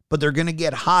 but they're going to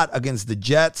get hot against the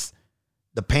Jets,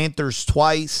 the Panthers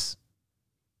twice.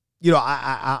 They're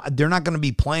not going to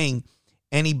be playing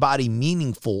anybody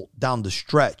meaningful down the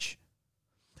stretch.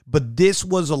 But this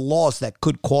was a loss that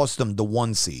could cost them the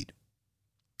 1 seed.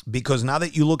 Because now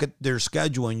that you look at their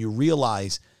schedule and you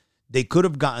realize they could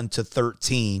have gotten to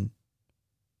 13,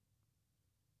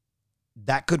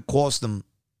 that could cost them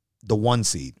the 1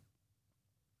 seed.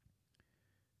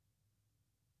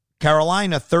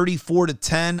 Carolina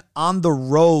 34-10 on the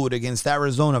road against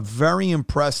Arizona. Very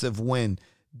impressive win.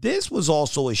 This was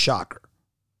also a shocker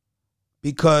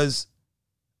because,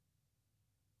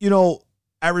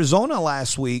 Arizona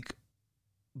last week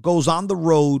goes on the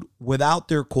road without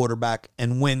their quarterback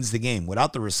and wins the game,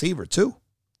 without the receiver too,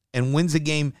 and wins the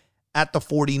game at the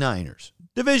 49ers.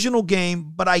 Divisional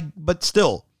game, but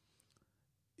still,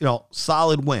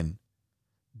 solid win.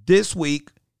 This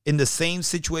week, in the same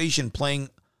situation,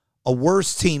 playing a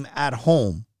worse team at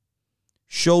home,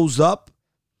 shows up,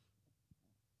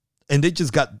 and they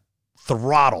just got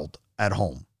throttled at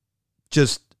home.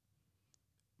 Just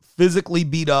physically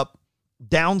beat up,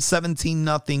 down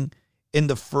 17-0 in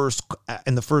the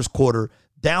first quarter,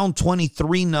 down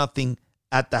 23-0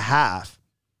 at the half.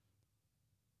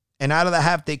 And out of the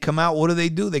half, they come out. What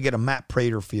do? They get a Matt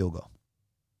Prater field goal.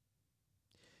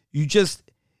 In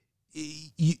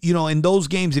those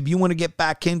games, if you want to get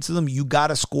back into them, you got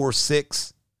to score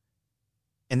 6.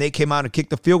 And they came out and kicked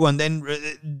the field goal, and then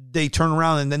they turn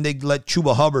around, and then they let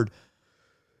Chuba Hubbard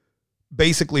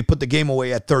basically put the game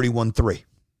away at 31-3.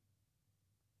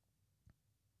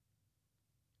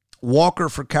 Walker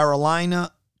for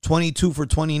Carolina, 22 for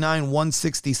 29,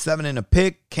 167 and a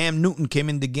pick. Cam Newton came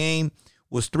in the game,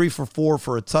 was 3 for 4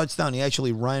 for a touchdown. He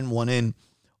actually ran one in.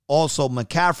 Also,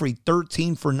 McCaffrey,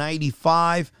 13 for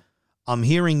 95. I'm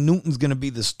hearing Newton's going to be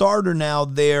the starter now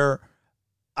there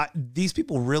these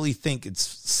people really think it's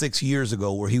 6 years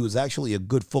ago where he was actually a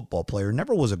good football player.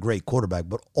 Never was a great quarterback,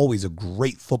 but always a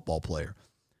great football player.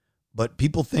 But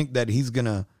people think that he's going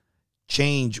to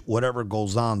change whatever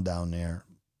goes on down there.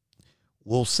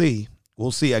 We'll see.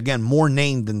 We'll see. Again, more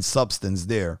name than substance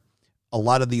there. A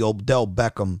lot of the Odell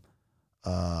Beckham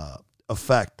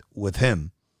effect with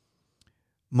him.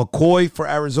 McCoy for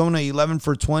Arizona, 11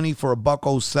 for 20 for a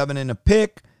 $107 and a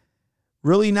pick.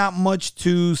 Really not much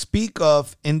to speak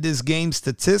of in this game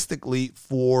statistically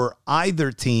for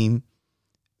either team.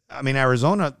 I mean,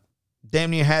 Arizona damn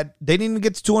near they didn't even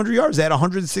get to 200 yards. They had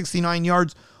 169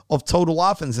 yards of total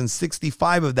offense, and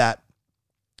 65 of that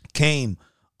came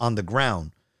on the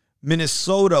ground.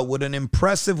 Minnesota with an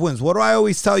impressive wins. What do I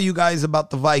always tell you guys about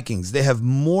the Vikings? They have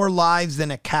more lives than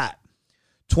a cat.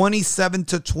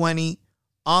 27-20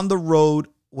 on the road.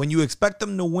 When you expect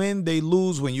them to win, they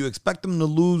lose. When you expect them to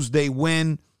lose, they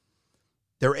win.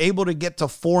 They're able to get to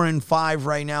 4-5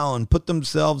 right now and put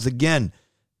themselves, again,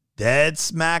 dead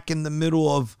smack in the middle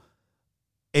of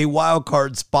a wild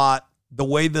card spot. The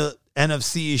way the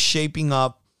NFC is shaping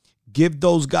up, give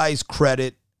those guys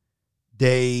credit.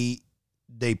 They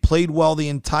played well the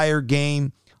entire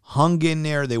game, hung in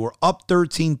there. They were up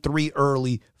 13-3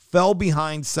 early, fell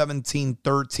behind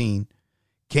 17-13,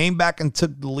 came back and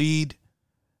took the lead.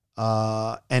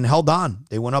 And held on.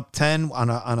 They went up 10 on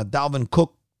a Dalvin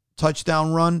Cook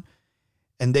touchdown run,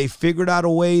 and they figured out a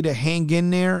way to hang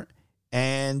in there.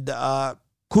 And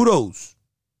kudos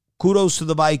to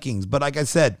the Vikings. But like I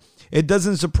said, it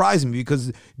doesn't surprise me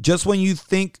because just when you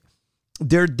think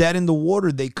they're dead in the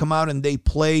water, they come out and they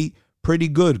play pretty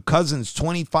good. Cousins,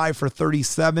 25 for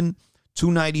 37,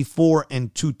 294,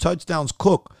 and 2 touchdowns.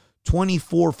 Cook,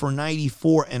 24 for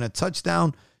 94 and a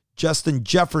touchdown. Justin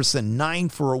Jefferson, 9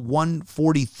 for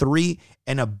 143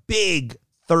 and a big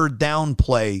third down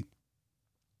play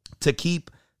to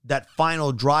keep that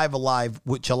final drive alive,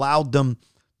 which allowed them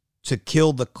to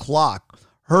kill the clock.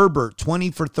 Herbert,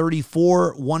 20 for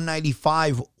 34,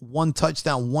 195, 1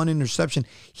 touchdown, 1 interception.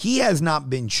 He has not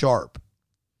been sharp.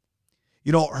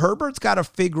 You know, Herbert's got to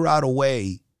figure out a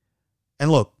way.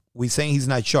 And look, we're saying he's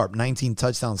not sharp. 19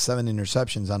 touchdowns, 7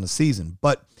 interceptions on the season.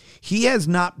 But he has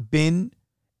not been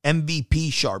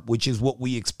MVP sharp, which is what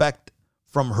we expect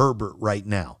from Herbert right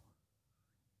now.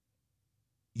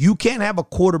 You can't have a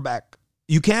quarterback.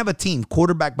 You can't have a team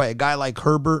quarterbacked by a guy like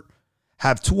Herbert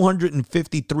have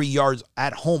 253 yards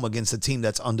at home against a team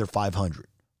that's under 500.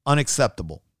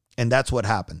 Unacceptable. And that's what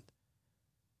happened.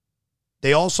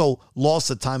 They also lost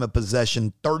the time of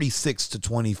possession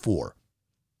 36-24.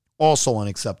 Also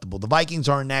unacceptable. The Vikings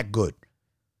aren't that good.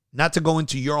 Not to go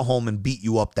into your home and beat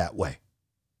you up that way.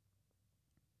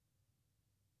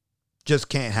 Just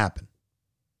can't happen.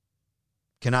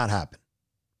 Cannot happen.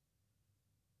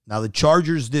 Now, the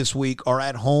Chargers this week are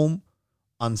at home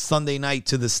on Sunday night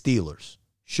to the Steelers.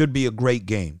 Should be a great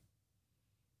game.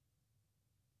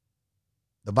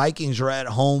 The Vikings are at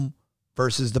home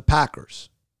versus the Packers.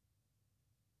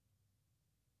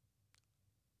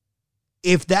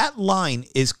 If that line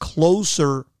is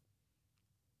closer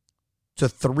to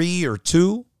 3 or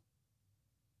 2,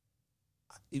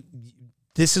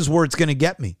 this is where it's going to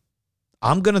get me.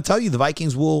 I'm going to tell you the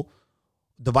Vikings will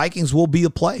be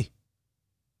a play.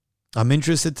 I'm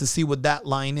interested to see what that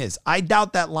line is. I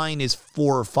doubt that line is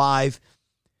 4 or 5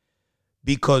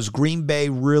 because Green Bay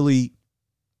really,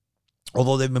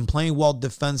 although they've been playing well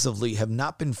defensively, have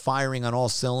not been firing on all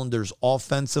cylinders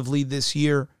offensively this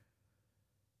year.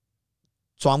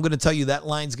 So I'm going to tell you that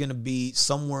line's going to be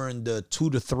somewhere in the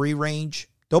 2 to 3 range.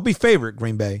 They'll be favorite,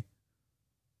 Green Bay.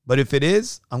 But if it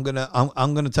is, I'm going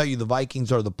to tell you the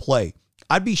Vikings are the play.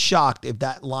 I'd be shocked if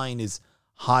that line is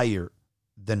higher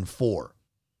than 4.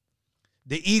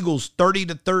 The Eagles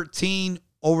 30-13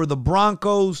 over the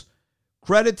Broncos.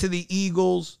 Credit to the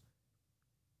Eagles.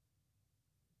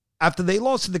 After they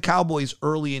lost to the Cowboys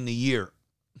early in the year,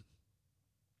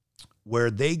 where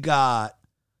they got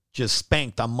just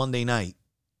spanked on Monday night,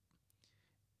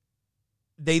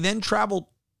 they then traveled.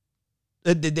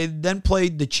 They then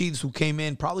played the Chiefs, who came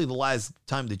in probably the last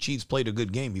time the Chiefs played a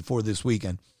good game before this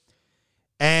weekend.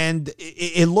 And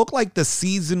it looked like the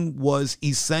season was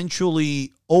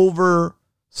essentially over,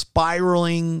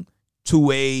 spiraling to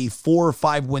a 4 or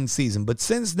 5 win season. But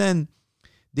since then,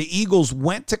 the Eagles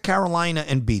went to Carolina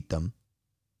and beat them.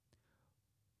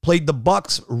 Played the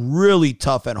Bucs really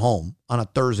tough at home on a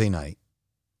Thursday night.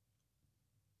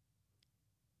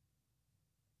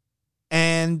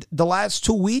 And the last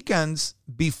 2 weekends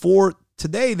before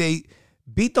today, they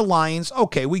beat the Lions.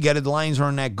 Okay, we get it. The Lions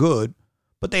aren't that good.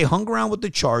 But they hung around with the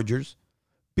Chargers,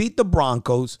 beat the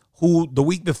Broncos, who the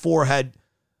week before had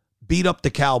beat up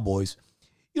the Cowboys.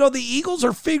 the Eagles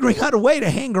are figuring out a way to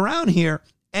hang around here.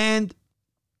 And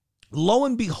lo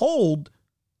and behold,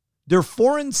 they're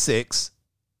 4-6.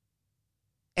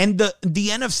 And the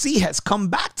NFC has come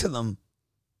back to them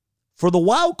for the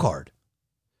wild card.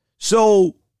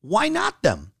 So why not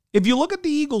them? If you look at the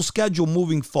Eagles' schedule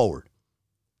moving forward,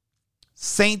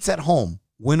 Saints at home,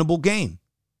 winnable game.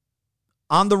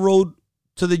 On the road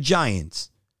to the Giants.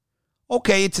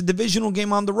 Okay, it's a divisional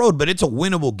game on the road, but it's a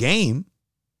winnable game.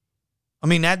 I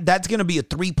mean, that's going to be a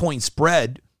 3-point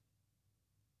spread.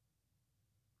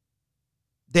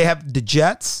 They have the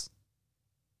Jets,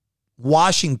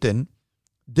 Washington,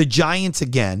 the Giants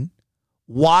again,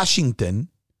 Washington.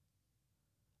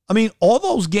 I mean, all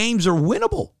those games are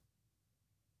winnable.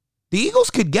 The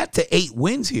Eagles could get to 8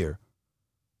 wins here.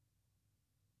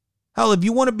 Hell, if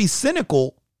you want to be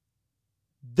cynical,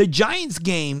 the Giants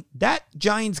game,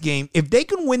 if they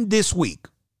can win this week,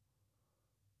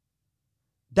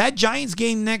 that Giants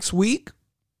game next week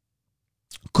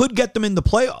could get them in the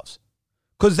playoffs.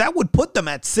 Because that would put them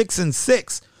at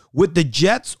 6-6 with the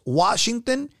Jets,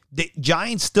 Washington, the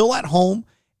Giants still at home,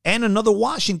 and another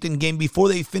Washington game before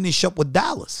they finish up with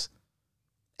Dallas.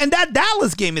 And that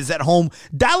Dallas game is at home.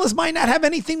 Dallas might not have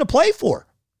anything to play for.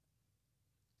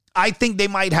 I think they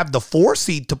might have the 4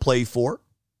 seed to play for,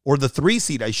 or the 3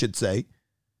 seed, I should say.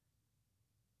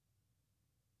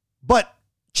 But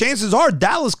chances are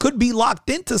Dallas could be locked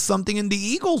into something, and the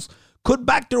Eagles could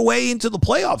back their way into the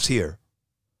playoffs here.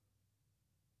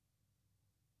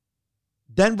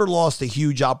 Denver lost a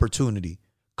huge opportunity.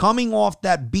 Coming off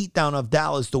that beatdown of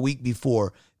Dallas the week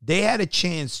before, they had a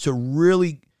chance to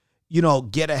really,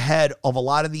 get ahead of a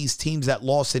lot of these teams that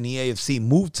lost in the AFC,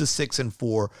 move to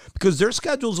 6-4, because their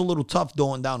schedule's a little tough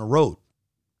going down the road.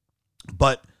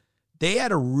 But they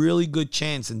had a really good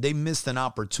chance, and they missed an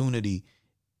opportunity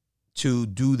to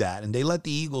do that. And they let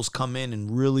the Eagles come in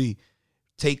and really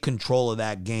take control of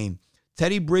that game.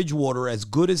 Teddy Bridgewater, as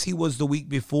good as he was the week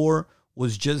before,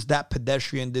 was just that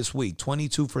pedestrian this week.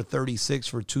 22 for 36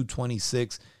 for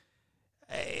 226.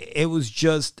 It was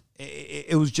just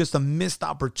a missed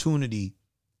opportunity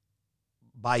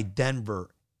by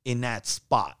Denver in that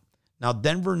spot. Now,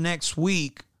 Denver next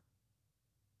week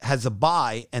has a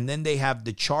bye, and then they have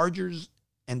the Chargers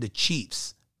and the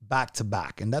Chiefs back to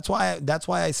back. And that's why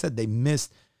I said they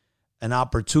missed an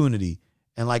opportunity.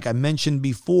 And like I mentioned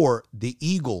before, the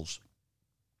Eagles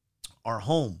are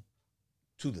home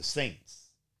to the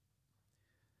Saints.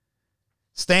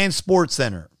 Stan Sports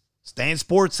Center. Stan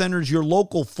Sports Center is your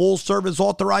local full-service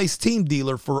authorized team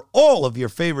dealer for all of your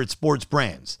favorite sports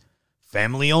brands.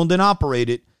 Family-owned and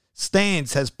operated,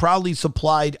 Stan's has proudly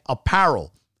supplied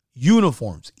apparel,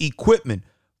 uniforms, equipment,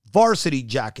 varsity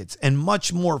jackets, and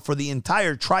much more for the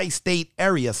entire tri-state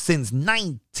area since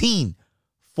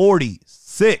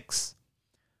 1946.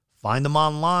 Find them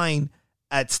online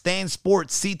at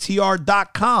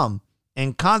stansportsctr.com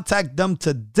and contact them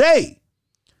today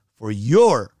for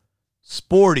your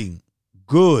sporting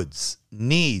goods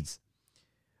needs.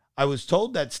 I was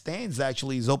told that Stan's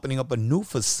actually is opening up a new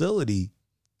facility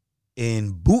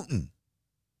in Boonton.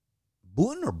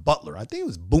 Boonton or Butler? I think it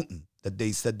was Boonton that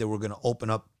they said they were going to open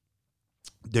up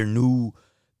their new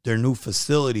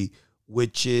facility,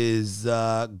 which is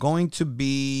going to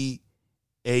be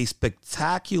a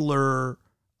spectacular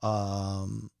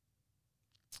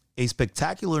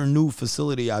new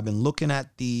facility. I've been looking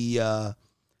at the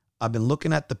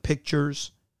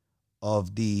pictures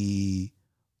of the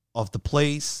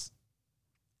place,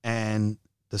 and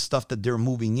the stuff that they're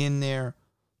moving in there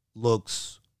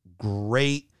looks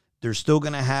great. They're still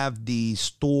going to have the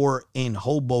store in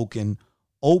Hoboken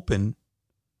open,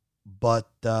 but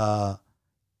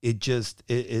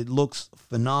it looks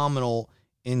phenomenal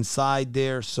inside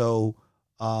there. So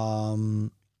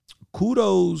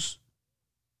kudos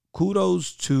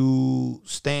to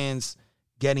Stan's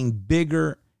getting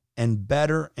bigger and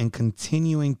better and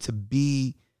continuing to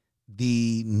be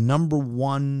the number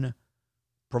one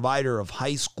provider of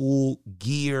high school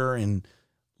gear, and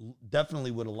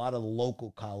definitely with a lot of the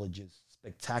local colleges.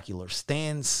 Spectacular.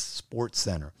 Stan's Sports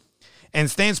Center. And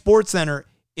Stan's Sports Center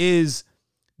is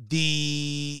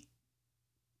the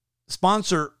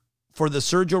sponsor for the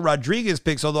Sergio Rodriguez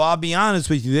picks, although I'll be honest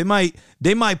with you, they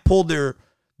might pull their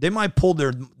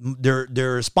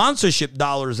sponsorship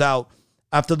dollars out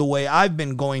after the way I've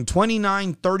been going.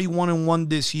 29, 31-1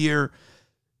 this year.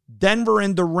 Denver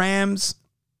and the Rams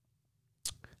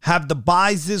have the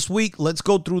buys this week. Let's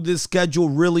go through this schedule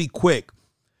really quick.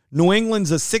 New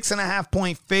England's a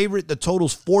 6.5-point favorite. The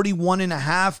total's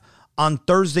 41.5 on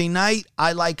Thursday night.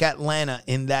 I like Atlanta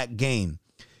in that game.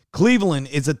 Cleveland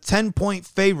is a 10-point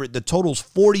favorite. The total's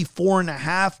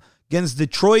 44.5 against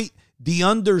Detroit. The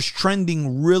under's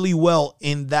trending really well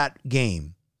in that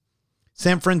game.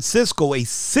 San Francisco, a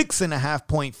 6.5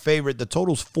 point favorite. The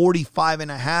total's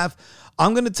 45.5.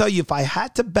 I'm going to tell you, if I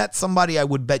had to bet somebody, I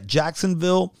would bet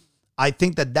Jacksonville. I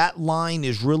think that line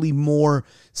is really more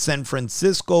San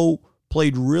Francisco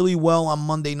played really well on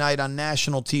Monday night on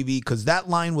national TV because that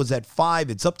line was at 5.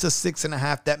 It's up to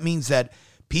 6.5. That means that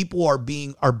people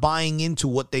are buying into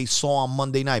what they saw on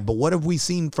Monday night. But what have we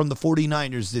seen from the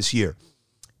 49ers this year?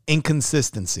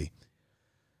 Inconsistency.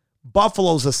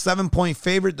 Buffalo's a 7-point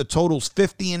favorite. The total's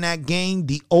 50 in that game.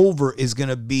 The over is going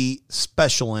to be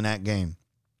special in that game.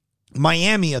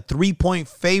 Miami, a 3-point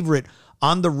favorite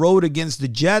on the road against the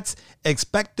Jets.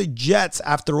 Expect the Jets,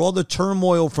 after all the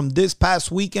turmoil from this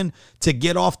past weekend, to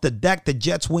get off the deck. The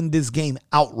Jets win this game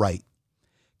outright.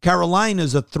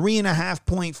 Carolina's a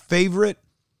 3.5-point favorite.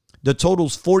 The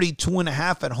total's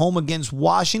 42.5 at home against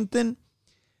Washington.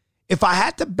 If I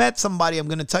had to bet somebody, I'm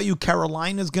going to tell you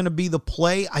Carolina's going to be the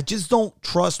play. I just don't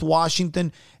trust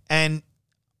Washington. And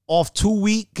off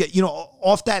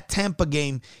off that Tampa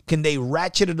game, can they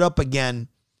ratchet it up again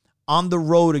on the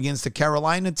road against the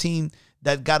Carolina team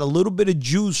that got a little bit of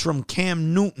juice from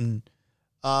Cam Newton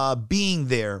being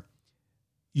there?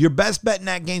 Your best bet in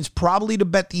that game is probably to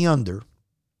bet the under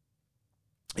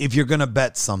if you're going to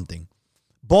bet something.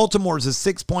 Baltimore's a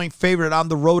 6-point favorite on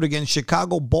the road against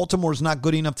Chicago. Baltimore's not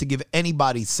good enough to give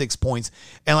anybody 6 points.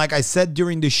 And like I said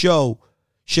during the show,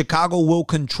 Chicago will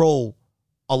control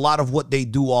a lot of what they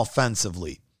do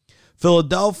offensively.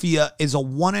 Philadelphia is a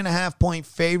 1.5-point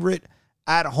favorite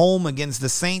at home against the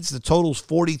Saints. The total's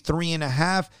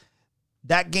 43.5.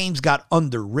 That game's got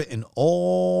under written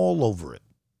all over it.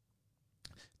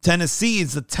 Tennessee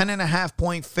is a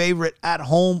 10.5-point favorite at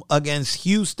home against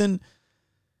Houston.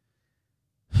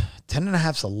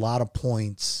 10.5 is a lot of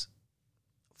points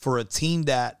for a team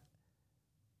that,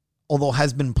 although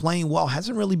has been playing well,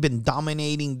 hasn't really been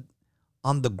dominating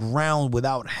on the ground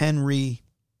without Henry.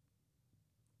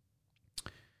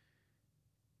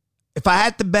 If I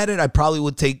had to bet it, I probably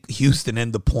would take Houston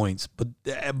and the points, but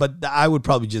I would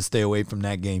probably just stay away from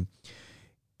that game.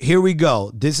 Here we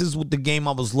go. This is what the game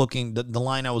I was looking, the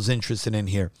line I was interested in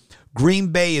here.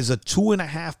 Green Bay is a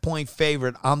 2.5-point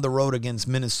favorite on the road against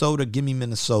Minnesota. Give me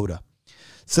Minnesota.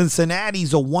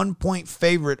 Cincinnati's a 1-point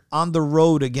favorite on the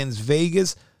road against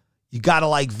Vegas. You got to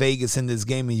like Vegas in this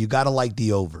game, and you got to like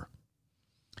the over.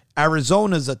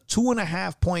 Arizona's a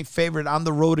 2.5-point favorite on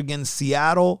the road against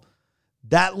Seattle.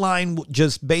 That line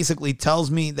just basically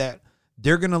tells me that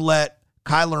they're going to let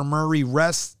Kyler Murray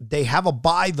rest. They have a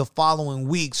bye the following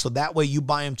week, so that way you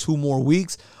buy him 2 more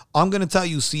weeks. I'm going to tell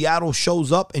you, Seattle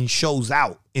shows up and shows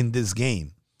out in this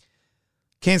game.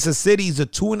 Kansas City's a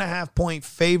 2.5-point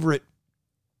favorite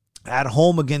at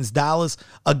home against Dallas.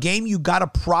 A game you got to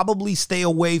probably stay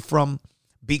away from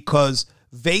because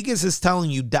Vegas is telling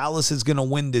you Dallas is going to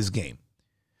win this game.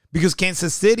 Because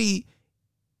Kansas City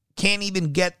can't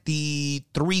even get the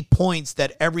 3 points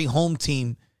that every home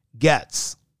team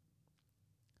gets.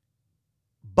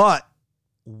 But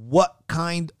what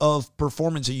kind of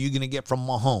performance are you going to get from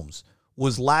Mahomes?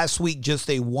 Was last week just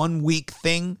a 1-week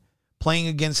thing playing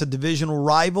against a divisional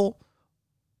rival?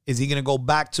 Is he going to go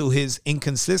back to his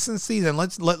inconsistencies? And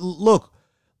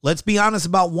let's be honest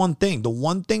about one thing. The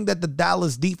one thing that the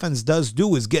Dallas defense does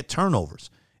do is get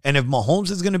turnovers. And if Mahomes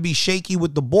is going to be shaky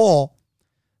with the ball,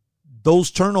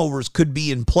 those turnovers could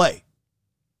be in play.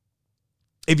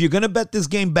 If you're going to bet this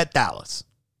game, bet Dallas.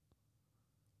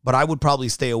 But I would probably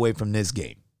stay away from this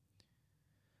game.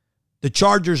 The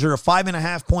Chargers are a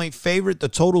 5.5-point favorite. The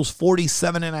total's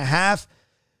 47.5.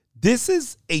 This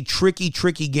is a tricky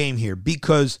game here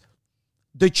because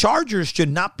the Chargers should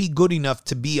not be good enough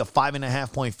to be a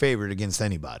 5.5-point favorite against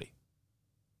anybody.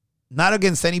 Not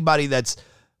against anybody that's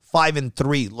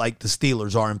 5-3 like the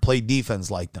Steelers are and play defense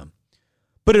like them.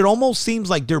 But it almost seems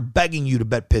like they're begging you to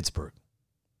bet Pittsburgh.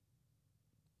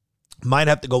 Might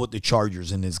have to go with the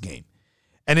Chargers in this game.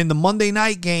 And in the Monday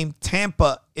night game,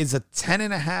 Tampa is a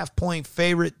 10.5-point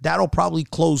favorite. That'll probably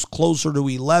close closer to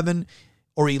 11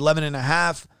 or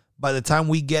 11.5 by the time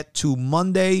we get to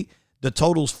Monday. The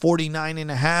total's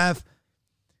 49.5.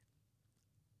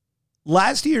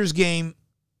 Last year's game,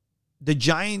 the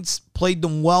Giants played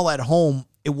them well at home.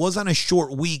 It was on a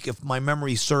short week, if my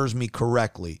memory serves me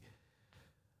correctly.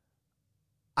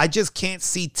 I just can't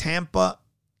see Tampa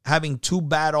having 2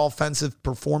 bad offensive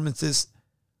performances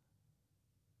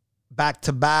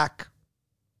back-to-back.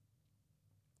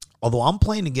 Although I'm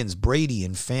playing against Brady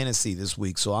in fantasy this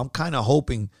week, so I'm kind of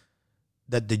hoping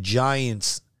that the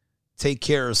Giants take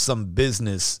care of some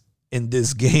business in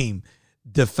this game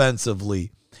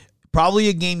defensively. Probably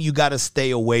a game you got to stay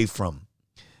away from.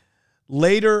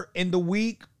 Later in the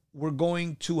week, we're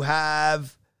going to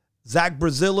have Zach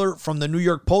Braziller from the New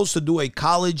York Post to do a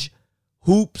college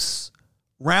hoops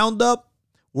roundup.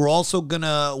 We're also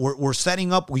we're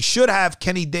setting up, we should have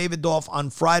Kenny Davidoff on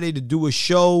Friday to do a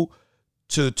show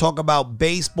to talk about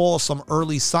baseball, some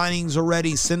early signings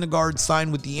already. Syndergaard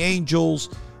signed with the Angels.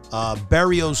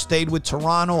 Berrios stayed with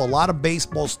Toronto. A lot of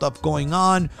baseball stuff going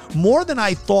on. More than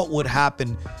I thought would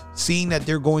happen, seeing that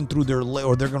they're going through they're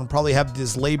going to probably have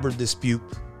this labor dispute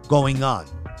going on.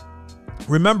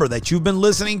 Remember that you've been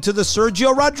listening to the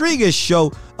Sergio Rodriguez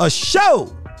Show, a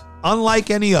show unlike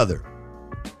any other.